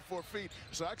guard 94 feet.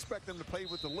 So I expect them to play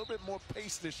with a little bit more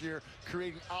pace this year,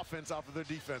 creating offense off of their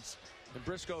defense. And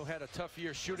Briscoe had a tough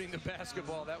year shooting the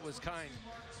basketball. That was kind.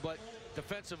 But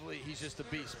defensively, he's just a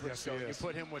beast, Briscoe. Yes, you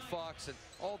put him with Fox and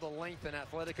all the length and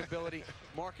athletic ability.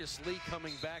 Marcus Lee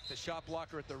coming back, the shot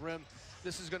blocker at the rim.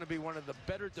 This is going to be one of the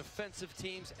better defensive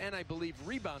teams and, I believe,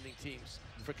 rebounding teams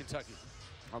for Kentucky.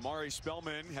 Amari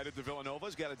Spellman headed to Villanova.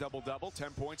 He's got a double-double,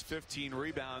 10 points, 15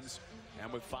 rebounds.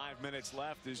 And with 5 minutes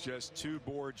left, is just 2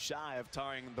 boards shy of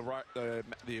tying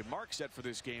the mark set for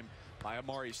this game by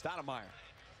Amari Stoudemire.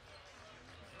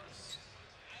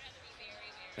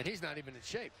 And he's not even in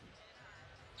shape.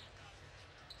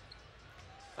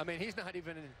 I mean, he's not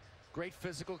even in great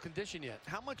physical condition yet.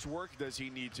 How much work does he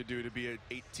need to do to be an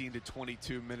 18 to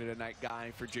 22 minute a night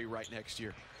guy for Jay Wright next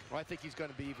year? Well, I think he's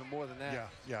going to be even more than that.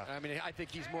 Yeah. I mean, I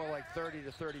think he's more like 30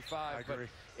 to 35. I agree. But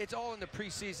it's all in the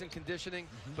preseason conditioning.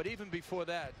 But even before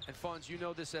that, and Fonz, you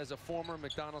know this as a former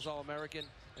McDonald's All-American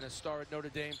and a star at Notre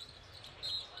Dame,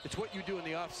 it's what you do in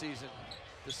the offseason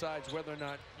decides whether or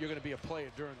not you're going to be a player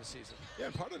during the season. Yeah,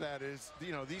 and part of that is,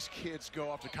 you know, these kids go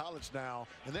off to college now,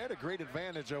 and they had a great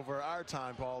advantage over our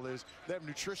time, Paul, is they have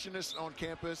nutritionists on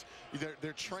campus.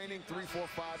 They're training 3, 4,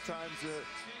 5 times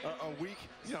a week.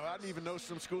 You know, I didn't even know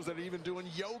some schools that are even doing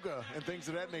yoga and things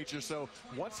of that nature. So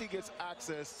once he gets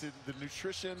access to the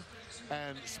nutrition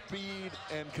and speed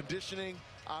and conditioning,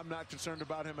 I'm not concerned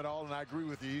about him at all, and I agree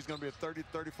with you. He's going to be a 30,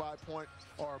 35 point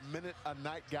or a minute a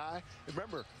night guy. And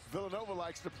remember, Villanova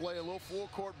likes to play a little full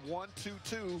court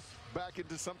 1-2-2 back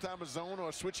into some type of zone or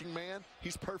a switching man.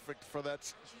 He's perfect for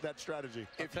that strategy.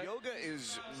 If yoga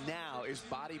is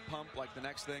body pump, like the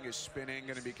next thing is spinning,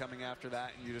 going to be coming after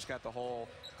that, and you just got the whole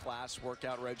class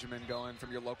workout regimen going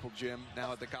from your local gym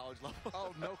now at the college level.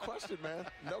 Oh, no question, man.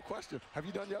 No question. Have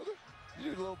you done yoga?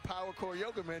 You do a little power core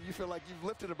yoga, man. You feel like you've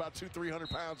lifted about 200-300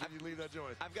 pounds when you leave that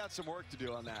joint. I've got some work to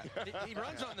do on that. He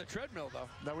runs on the treadmill, though.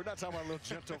 No, we're not talking about a little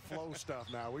gentle flow stuff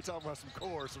now. We're talking about some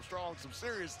core, some strong, some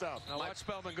serious stuff. Now watch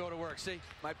Spellman go to work. See?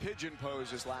 My pigeon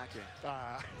pose is lacking.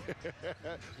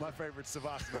 My favorite,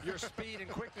 Savasana. Your speed and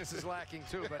quickness is lacking,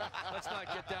 too, but let's not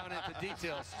get down into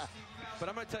details. But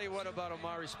I'm going to tell you what about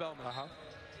Amari Spellman.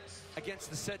 Against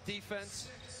the set defense,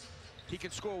 he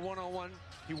can score one-on-one.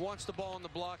 He wants the ball on the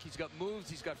block. He's got moves.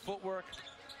 He's got footwork.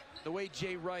 The way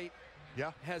Jay Wright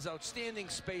has outstanding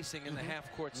spacing in the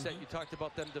half-court set. You talked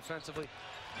about them defensively.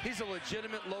 He's a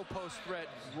legitimate low-post threat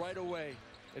right away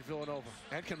at Villanova.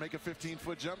 And can make a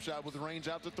 15-foot jump shot with range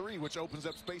out to 3, which opens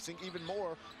up spacing even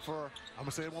more for, I'm going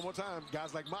to say it one more time,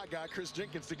 guys like my guy, Chris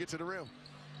Jenkins, to get to the rim.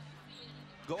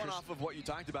 Going off of what you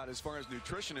talked about as far as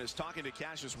nutritionists, talking to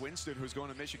Cassius Winston, who's going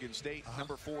to Michigan State,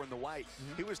 number 4 in the white,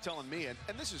 he was telling me, and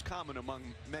this is common among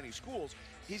many schools,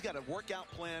 he's got a workout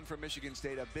plan for Michigan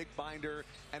State, a big binder,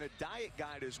 and a diet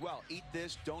guide as well. Eat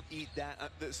this, don't eat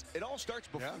that. It all starts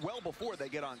well before they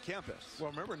get on campus.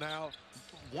 Well, remember now,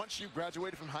 once you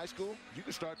graduated from high school, you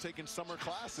can start taking summer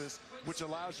classes, which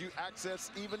allows you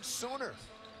access even sooner.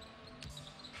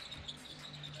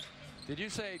 Did you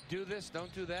say do this,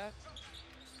 don't do that?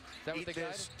 Is that eat what the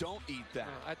this, don't eat that.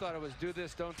 I thought it was do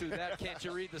this, don't do that. Can't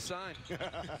you read the sign?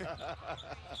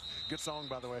 Good song,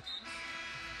 by the way.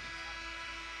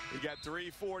 We got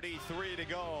 3:43 to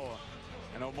go.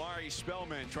 And Amari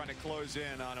Spellman trying to close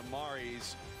in on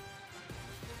Amari's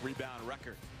rebound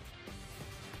record.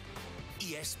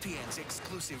 ESPN's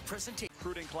exclusive presentation.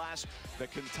 Recruiting class, the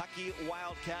Kentucky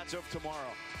Wildcats of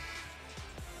tomorrow.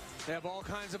 They have all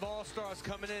kinds of all-stars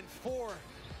coming in. 4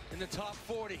 in the top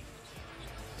 40.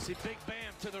 See Big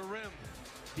Bam to the rim.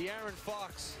 De'Aaron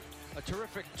Fox, a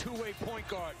terrific two-way point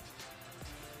guard.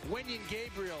 Wenyen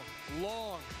Gabriel,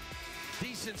 long,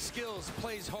 decent skills,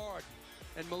 plays hard.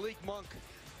 And Malik Monk,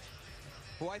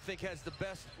 who I think has the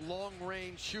best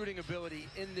long-range shooting ability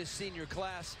in this senior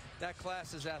class. That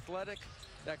class is athletic,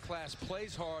 That class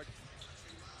plays hard.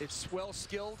 It's well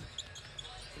skilled.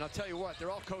 And I'll tell you what,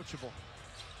 they're all coachable.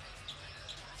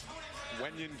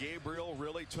 Wenyen Gabriel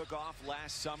really took off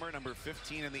last summer, number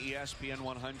 15 in the ESPN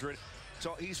 100.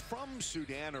 So he's from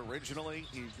Sudan originally.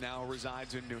 He now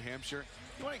resides in New Hampshire.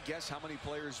 You want to guess how many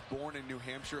players born in New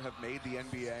Hampshire have made the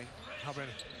NBA? How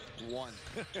many? One.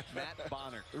 Matt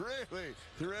Bonner. Really?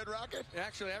 The Red Rocket?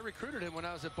 Actually, I recruited him when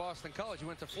I was at Boston College. He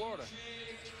went to Florida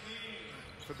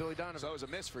for Billy Donovan. So it was a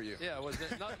miss for you. Yeah, it was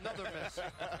another miss.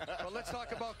 But let's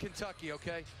talk about Kentucky,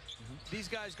 okay? These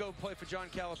guys go play for John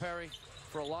Calipari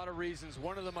for a lot of reasons.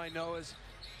 One of them I know is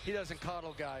he doesn't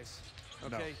coddle guys,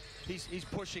 okay? No. He's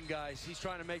pushing guys. He's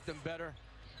trying to make them better.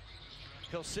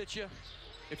 He'll sit you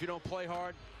if you don't play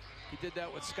hard. He did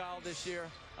that with Skal this year.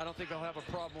 I don't think he'll have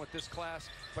a problem with this class,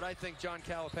 but I think John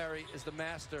Calipari is the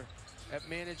master at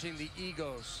managing the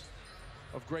egos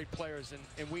of great players,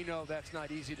 and we know that's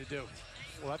not easy to do.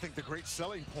 Well, I think the great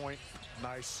selling point,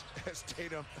 nice, as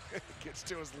Tatum gets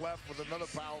to his left with another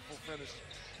powerful finish.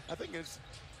 I think his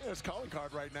calling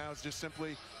card right now is just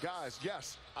simply, guys,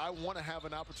 yes, I want to have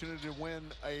an opportunity to win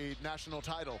a national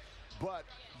title, but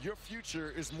your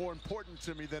future is more important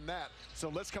to me than that. So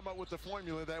let's come up with the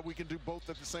formula that we can do both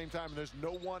at the same time. And there's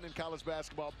no one in college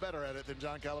basketball better at it than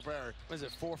John Calipari. What is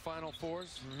it, 4 Final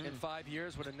Fours in 5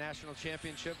 years with a national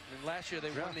championship? And last year they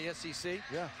won the SEC.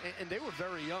 Yeah. And they were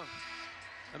very young.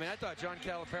 I mean, I thought John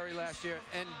Calipari last year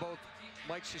and both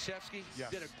Mike Krzyzewski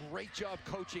did a great job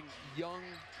coaching young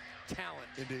talent.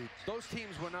 Indeed. Those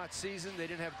teams were not seasoned. They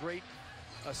didn't have great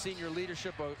senior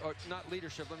leadership, or not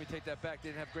leadership, let me take that back. They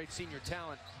didn't have great senior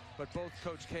talent, but both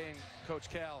Coach K and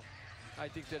Coach Cal, I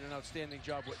think, did an outstanding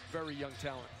job with very young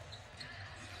talent.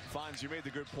 Fonz, you made the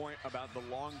good point about the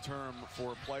long term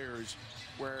for players,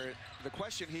 where the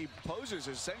question he poses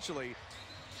is essentially,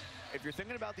 if you're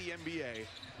thinking about the NBA,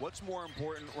 what's more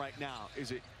important right now? Is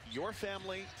it your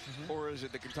family or is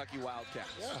it the Kentucky Wildcats?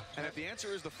 Yeah. And if the answer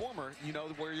is the former, you know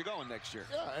where you're going next year.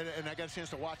 Yeah, and I got a chance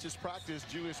to watch his practice.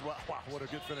 Julius, wow, what a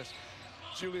good finish.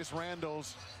 Julius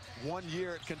Randle's 1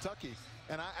 year at Kentucky.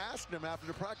 And I asked him after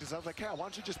the practice, I was like, Cal, why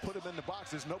don't you just put him in the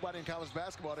box? There's nobody in college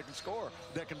basketball that can score,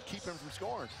 that can keep him from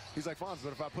scoring. He's like, Fonz,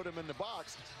 but if I put him in the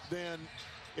box, then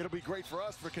it'll be great for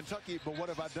us, for Kentucky, but what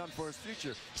have I done for his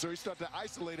future? So he started to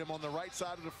isolate him on the right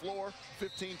side of the floor,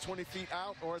 15, 20 feet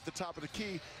out, or at the top of the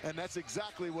key, and that's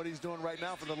exactly what he's doing right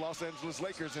now for the Los Angeles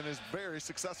Lakers, and is very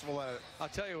successful at it. I'll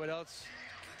tell you what else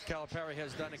Calipari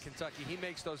has done in Kentucky. He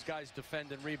makes those guys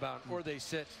defend and rebound, or they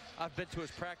sit. I've been to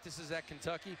his practices at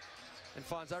Kentucky, and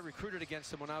Fonz, I recruited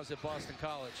against him when I was at Boston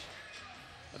College.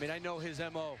 I mean, I know his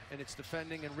MO, and it's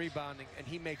defending and rebounding, and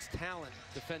he makes talent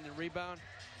defend and rebound.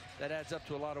 That adds up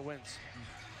to a lot of wins.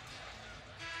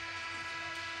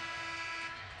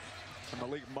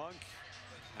 Malik Monk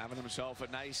having himself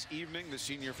a nice evening, the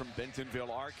senior from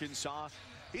Bentonville, Arkansas.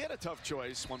 He had a tough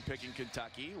choice when picking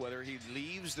Kentucky, whether he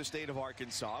leaves the state of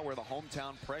Arkansas, where the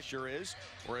hometown pressure is,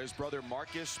 where his brother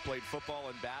Marcus played football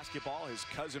and basketball, his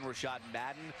cousin Rashad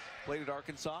Madden played at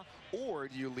Arkansas, or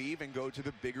do you leave and go to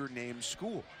the bigger name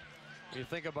school? When you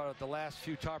think about it, the last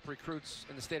few top recruits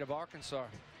in the state of Arkansas,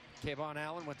 Kayvon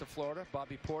Allen went to Florida.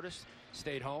 Bobby Portis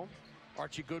stayed home.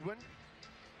 Archie Goodwin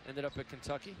ended up at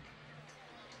Kentucky.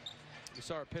 We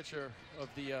saw a picture of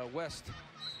the West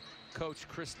coach,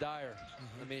 Chris Dyer.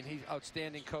 I mean, he's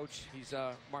outstanding coach. He's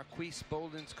Marquise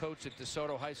Bolden's coach at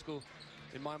DeSoto High School.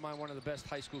 In my mind, one of the best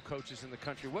high school coaches in the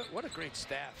country. What a great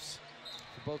staffs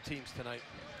for both teams tonight.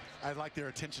 I like their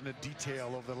attention to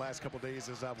detail over the last couple of days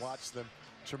as I've watched them.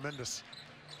 Tremendous.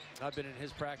 I've been in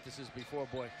his practices before,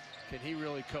 boy. Can he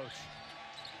really coach?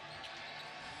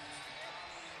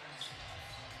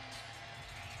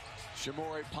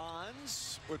 Shamori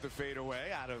Pons with the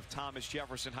fadeaway out of Thomas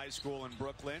Jefferson High School in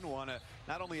Brooklyn. Won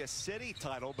not only a city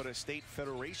title, but a state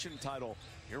federation title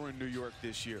here in New York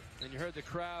this year. And you heard the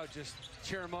crowd just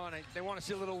cheer him on. They want to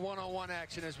see a little one-on-one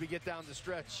action as we get down the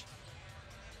stretch.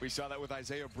 We saw that with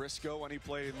Isaiah Briscoe when he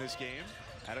played in this game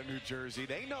out of New Jersey.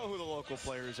 They know who the local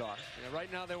players are. Yeah,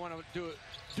 right now they want to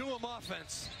do them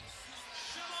offense.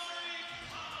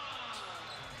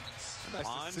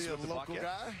 Nice to see a local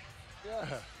guy. Yeah.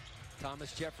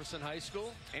 Thomas Jefferson High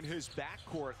School. In his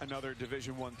backcourt, another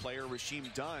Division I player,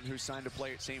 Rasheem Dunn, who's signed to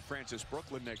play at St. Francis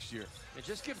Brooklyn next year. And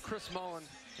just give Chris Mullen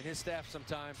and his staff some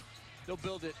time. They'll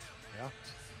build it. Yeah.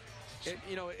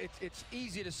 You know, it's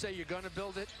easy to say you're going to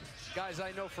build it. Guys,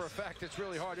 I know for a fact it's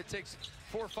really hard. It takes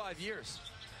 4 or 5 years.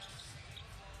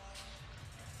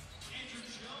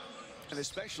 And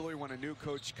especially when a new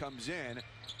coach comes in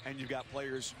and you've got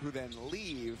players who then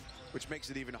leave, which makes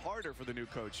it even harder for the new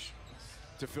coach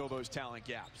to fill those talent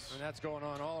gaps. And that's going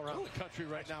on all around the country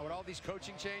right now with all these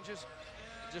coaching changes.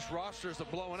 just rosters are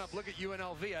blowing up. Look at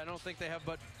UNLV. I don't think they have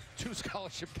but 2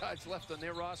 scholarship guys left on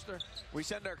their roster. We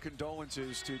send our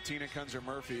condolences to Tina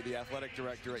Kunzer-Murphy, the athletic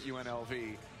director at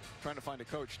UNLV, trying to find a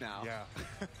coach now. Yeah.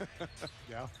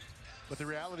 Yeah. But the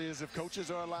reality is, if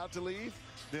coaches are allowed to leave,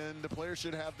 then the players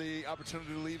should have the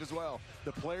opportunity to leave as well.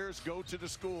 The players go to the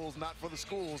schools, not for the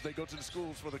schools. They go to the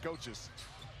schools for the coaches.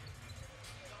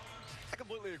 I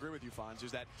completely agree with you, Fonz,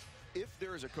 is that if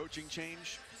there is a coaching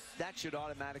change, that should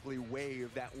automatically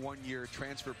waive that 1-year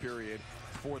transfer period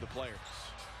for the players.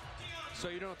 So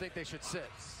you don't think they should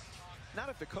sit? Not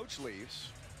if the coach leaves.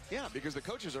 Yeah, because the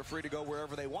coaches are free to go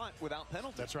wherever they want without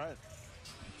penalty. That's right.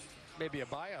 Maybe a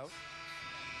buyout.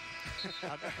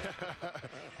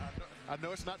 I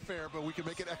know it's not fair, but we can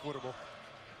make it equitable.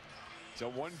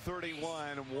 So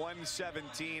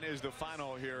 131-117 is the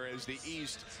final here as the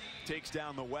East takes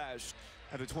down the West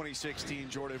at the 2016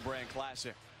 Jordan Brand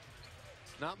Classic.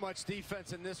 Not much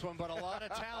defense in this one, but a lot of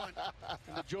talent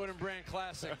in the Jordan Brand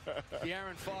Classic.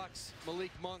 De'Aaron Fox,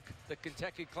 Malik Monk, the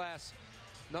Kentucky class,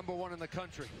 #1 in the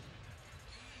country.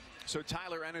 So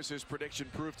Tyler Ennis's prediction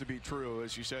proved to be true.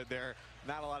 As you said there,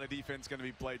 not a lot of defense going to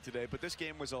be played today, but this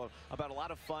game was about a lot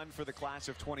of fun for the class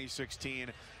of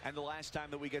 2016 and the last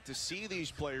time that we get to see these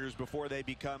players before they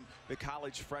become the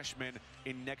college freshmen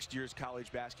in next year's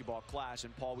college basketball class.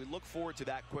 And Paul, we look forward to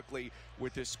that quickly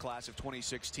with this class of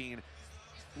 2016.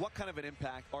 What kind of an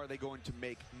impact are they going to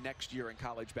make next year in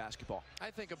college basketball?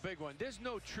 I think a big one. There's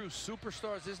no true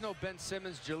superstars. There's no Ben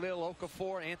Simmons, Jahlil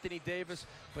Okafor, Anthony Davis,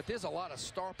 but there's a lot of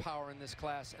star power in this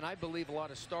class, and I believe a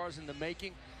lot of stars in the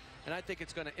making, and I think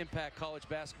it's going to impact college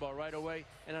basketball right away.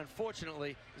 And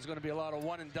unfortunately, there's going to be a lot of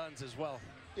one-and-dones as well.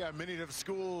 Yeah, many of the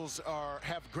schools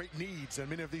have great needs, and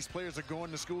many of these players are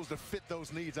going to schools to fit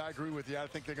those needs. I agree with you. I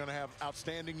think they're going to have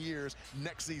outstanding years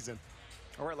next season.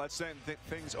 All right, let's send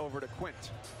things over to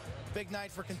Quint. Big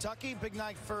night for Kentucky, big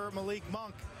night for Malik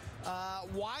Monk.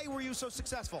 Why were you so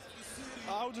successful?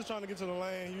 I was just trying to get to the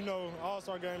lane. You know,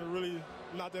 All-Star game is really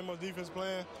not that much defense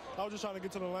playing. I was just trying to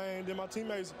get to the lane. Then my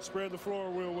teammates spread the floor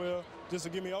real well just to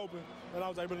get me open, and I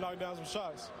was able to knock down some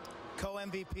shots.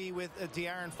 Co-MVP with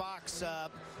De'Aaron Fox.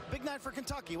 Big night for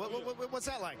Kentucky. What's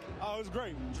that like? Oh, it's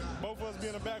great. Both of us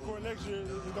being in the backcourt next year,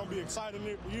 it's going to be an exciting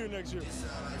year next year.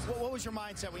 What was your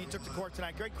mindset when you took the court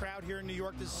tonight? Great crowd here in New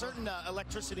York. There's certain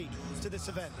electricity to this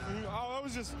event. I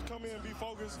was just come in and be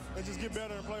focused and just get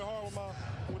better and play hard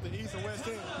with the East and West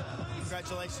team.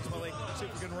 Congratulations, Malik. See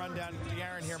if we can run down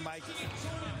De'Aaron here, Mike.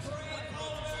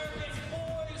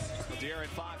 De'Aaron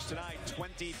Fox tonight,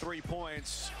 23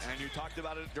 points, and you talked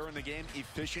about it during the game.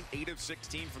 Efficient, 8 of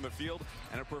 16 from the field,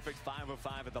 and a perfect 5 of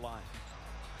 5 at the line.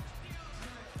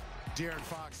 De'Aaron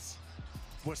Fox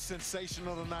was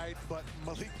sensational tonight, but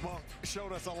Malik Monk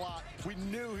showed us a lot. We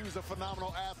knew he was a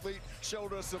phenomenal athlete,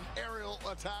 showed us some aerial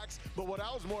attacks, but what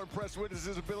I was more impressed with is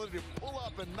his ability to pull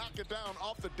up and knock it down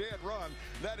off the dead run.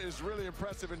 That is really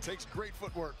impressive and takes great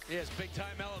footwork. Yes,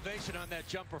 big-time elevation on that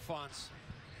jumper, Fonz.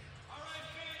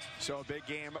 So a big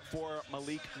game for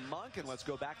Malik Monk, and let's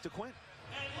go back to Quint.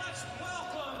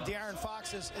 De'Aaron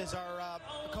Fox is our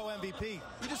co-MVP.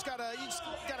 You just got a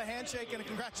handshake and a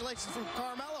congratulations from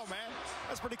Carmelo, man.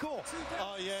 That's pretty cool.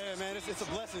 Oh yeah, man, it's a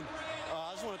blessing.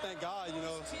 I just want to thank God. You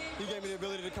know, He gave me the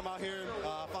ability to come out here.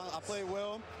 I played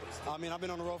well. I mean, I've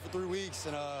been on the road for 3 weeks,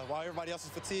 and while everybody else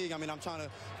is fatigued, I mean, I'm trying to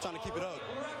keep it up.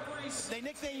 They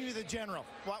nicknamed you the General.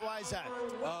 Why is that?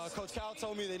 Coach Cal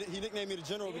told me that he nicknamed me the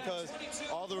General because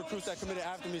all the recruits that committed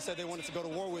after me said they wanted to go to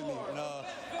war with me. And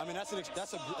I mean,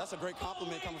 that's a great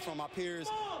compliment coming from my peers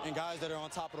and guys that are on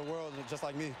top of the world just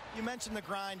like me. You mentioned the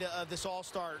grind of this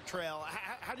All-Star trail.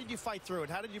 How did you fight through it?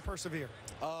 How did you persevere?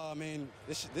 I mean,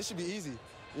 this should be easy.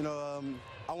 You know,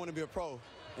 I want to be a pro.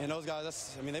 And those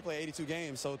guys, I mean, they play 82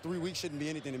 games, so 3 weeks shouldn't be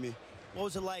anything to me. What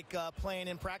was it like playing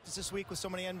in practice this week with so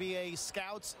many NBA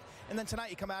scouts? And then tonight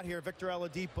you come out here, Victor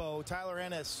Oladipo, Tyler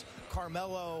Ennis,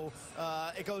 Carmelo.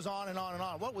 It goes on and on and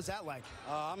on. What was that like?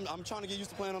 I'm trying to get used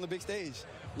to playing on the big stage.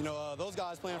 You know, those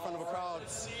guys play in front of a crowd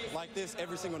like this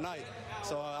every single night.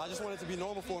 So I just want it to be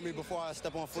normal for me before I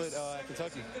step on foot at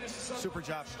Kentucky. Super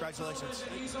job. Congratulations.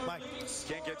 Mike.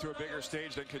 Can't get to a bigger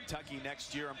stage than Kentucky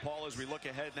next year. And Paul, as we look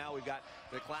ahead now, we've got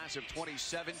the class of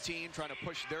 2017 trying to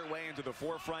push their way into the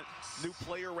forefront. New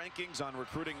player rankings on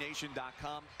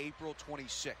recruitingnation.com, April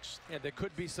 26th. Yeah, there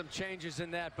could be some changes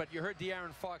in that, but you heard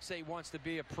De'Aaron Fox say he wants to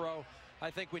be a pro. I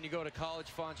think when you go to college,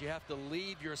 Fonz, you have to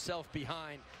leave yourself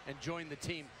behind and join the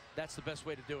team. That's the best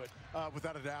way to do it.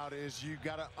 Without a doubt, is you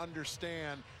got to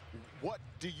understand what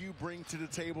do you bring to the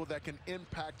table that can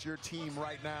impact your team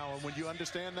right now. And when you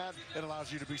understand that, it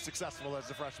allows you to be successful as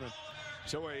a freshman.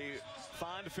 So a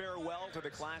fond farewell to the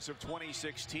class of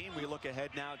 2016. We look ahead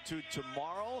now to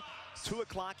tomorrow, 2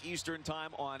 o'clock Eastern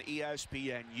time on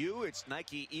ESPNU. It's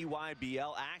Nike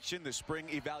EYBL action. The spring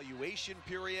evaluation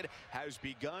period has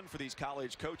begun for these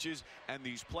college coaches and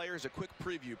these players. A quick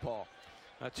preview, Paul.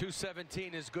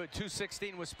 217 is good.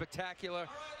 216 was spectacular.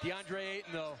 DeAndre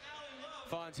Ayton, though,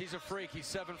 Fonz, he's a freak. He's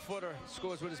 7-footer.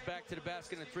 Scores with his back to the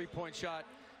basket and a 3-point shot.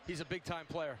 He's a big-time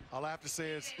player. All I have to say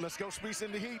is, let's go Spieth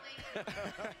in the heat.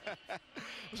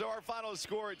 So our final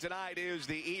score tonight is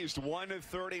the East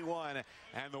 131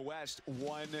 and the West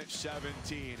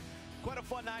 117. Quite a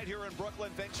fun night here in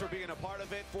Brooklyn. Thanks for being a part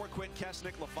of it. For Quint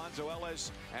Kesnick, LaFonso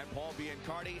Ellis, and Paul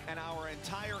Biancardi, and our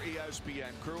entire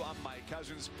ESPN crew, I'm Mike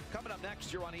Cousins. Coming up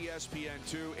next year on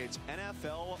ESPN2, it's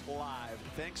NFL Live.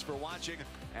 Thanks for watching,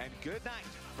 and good night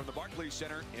from the Barclays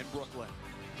Center in Brooklyn.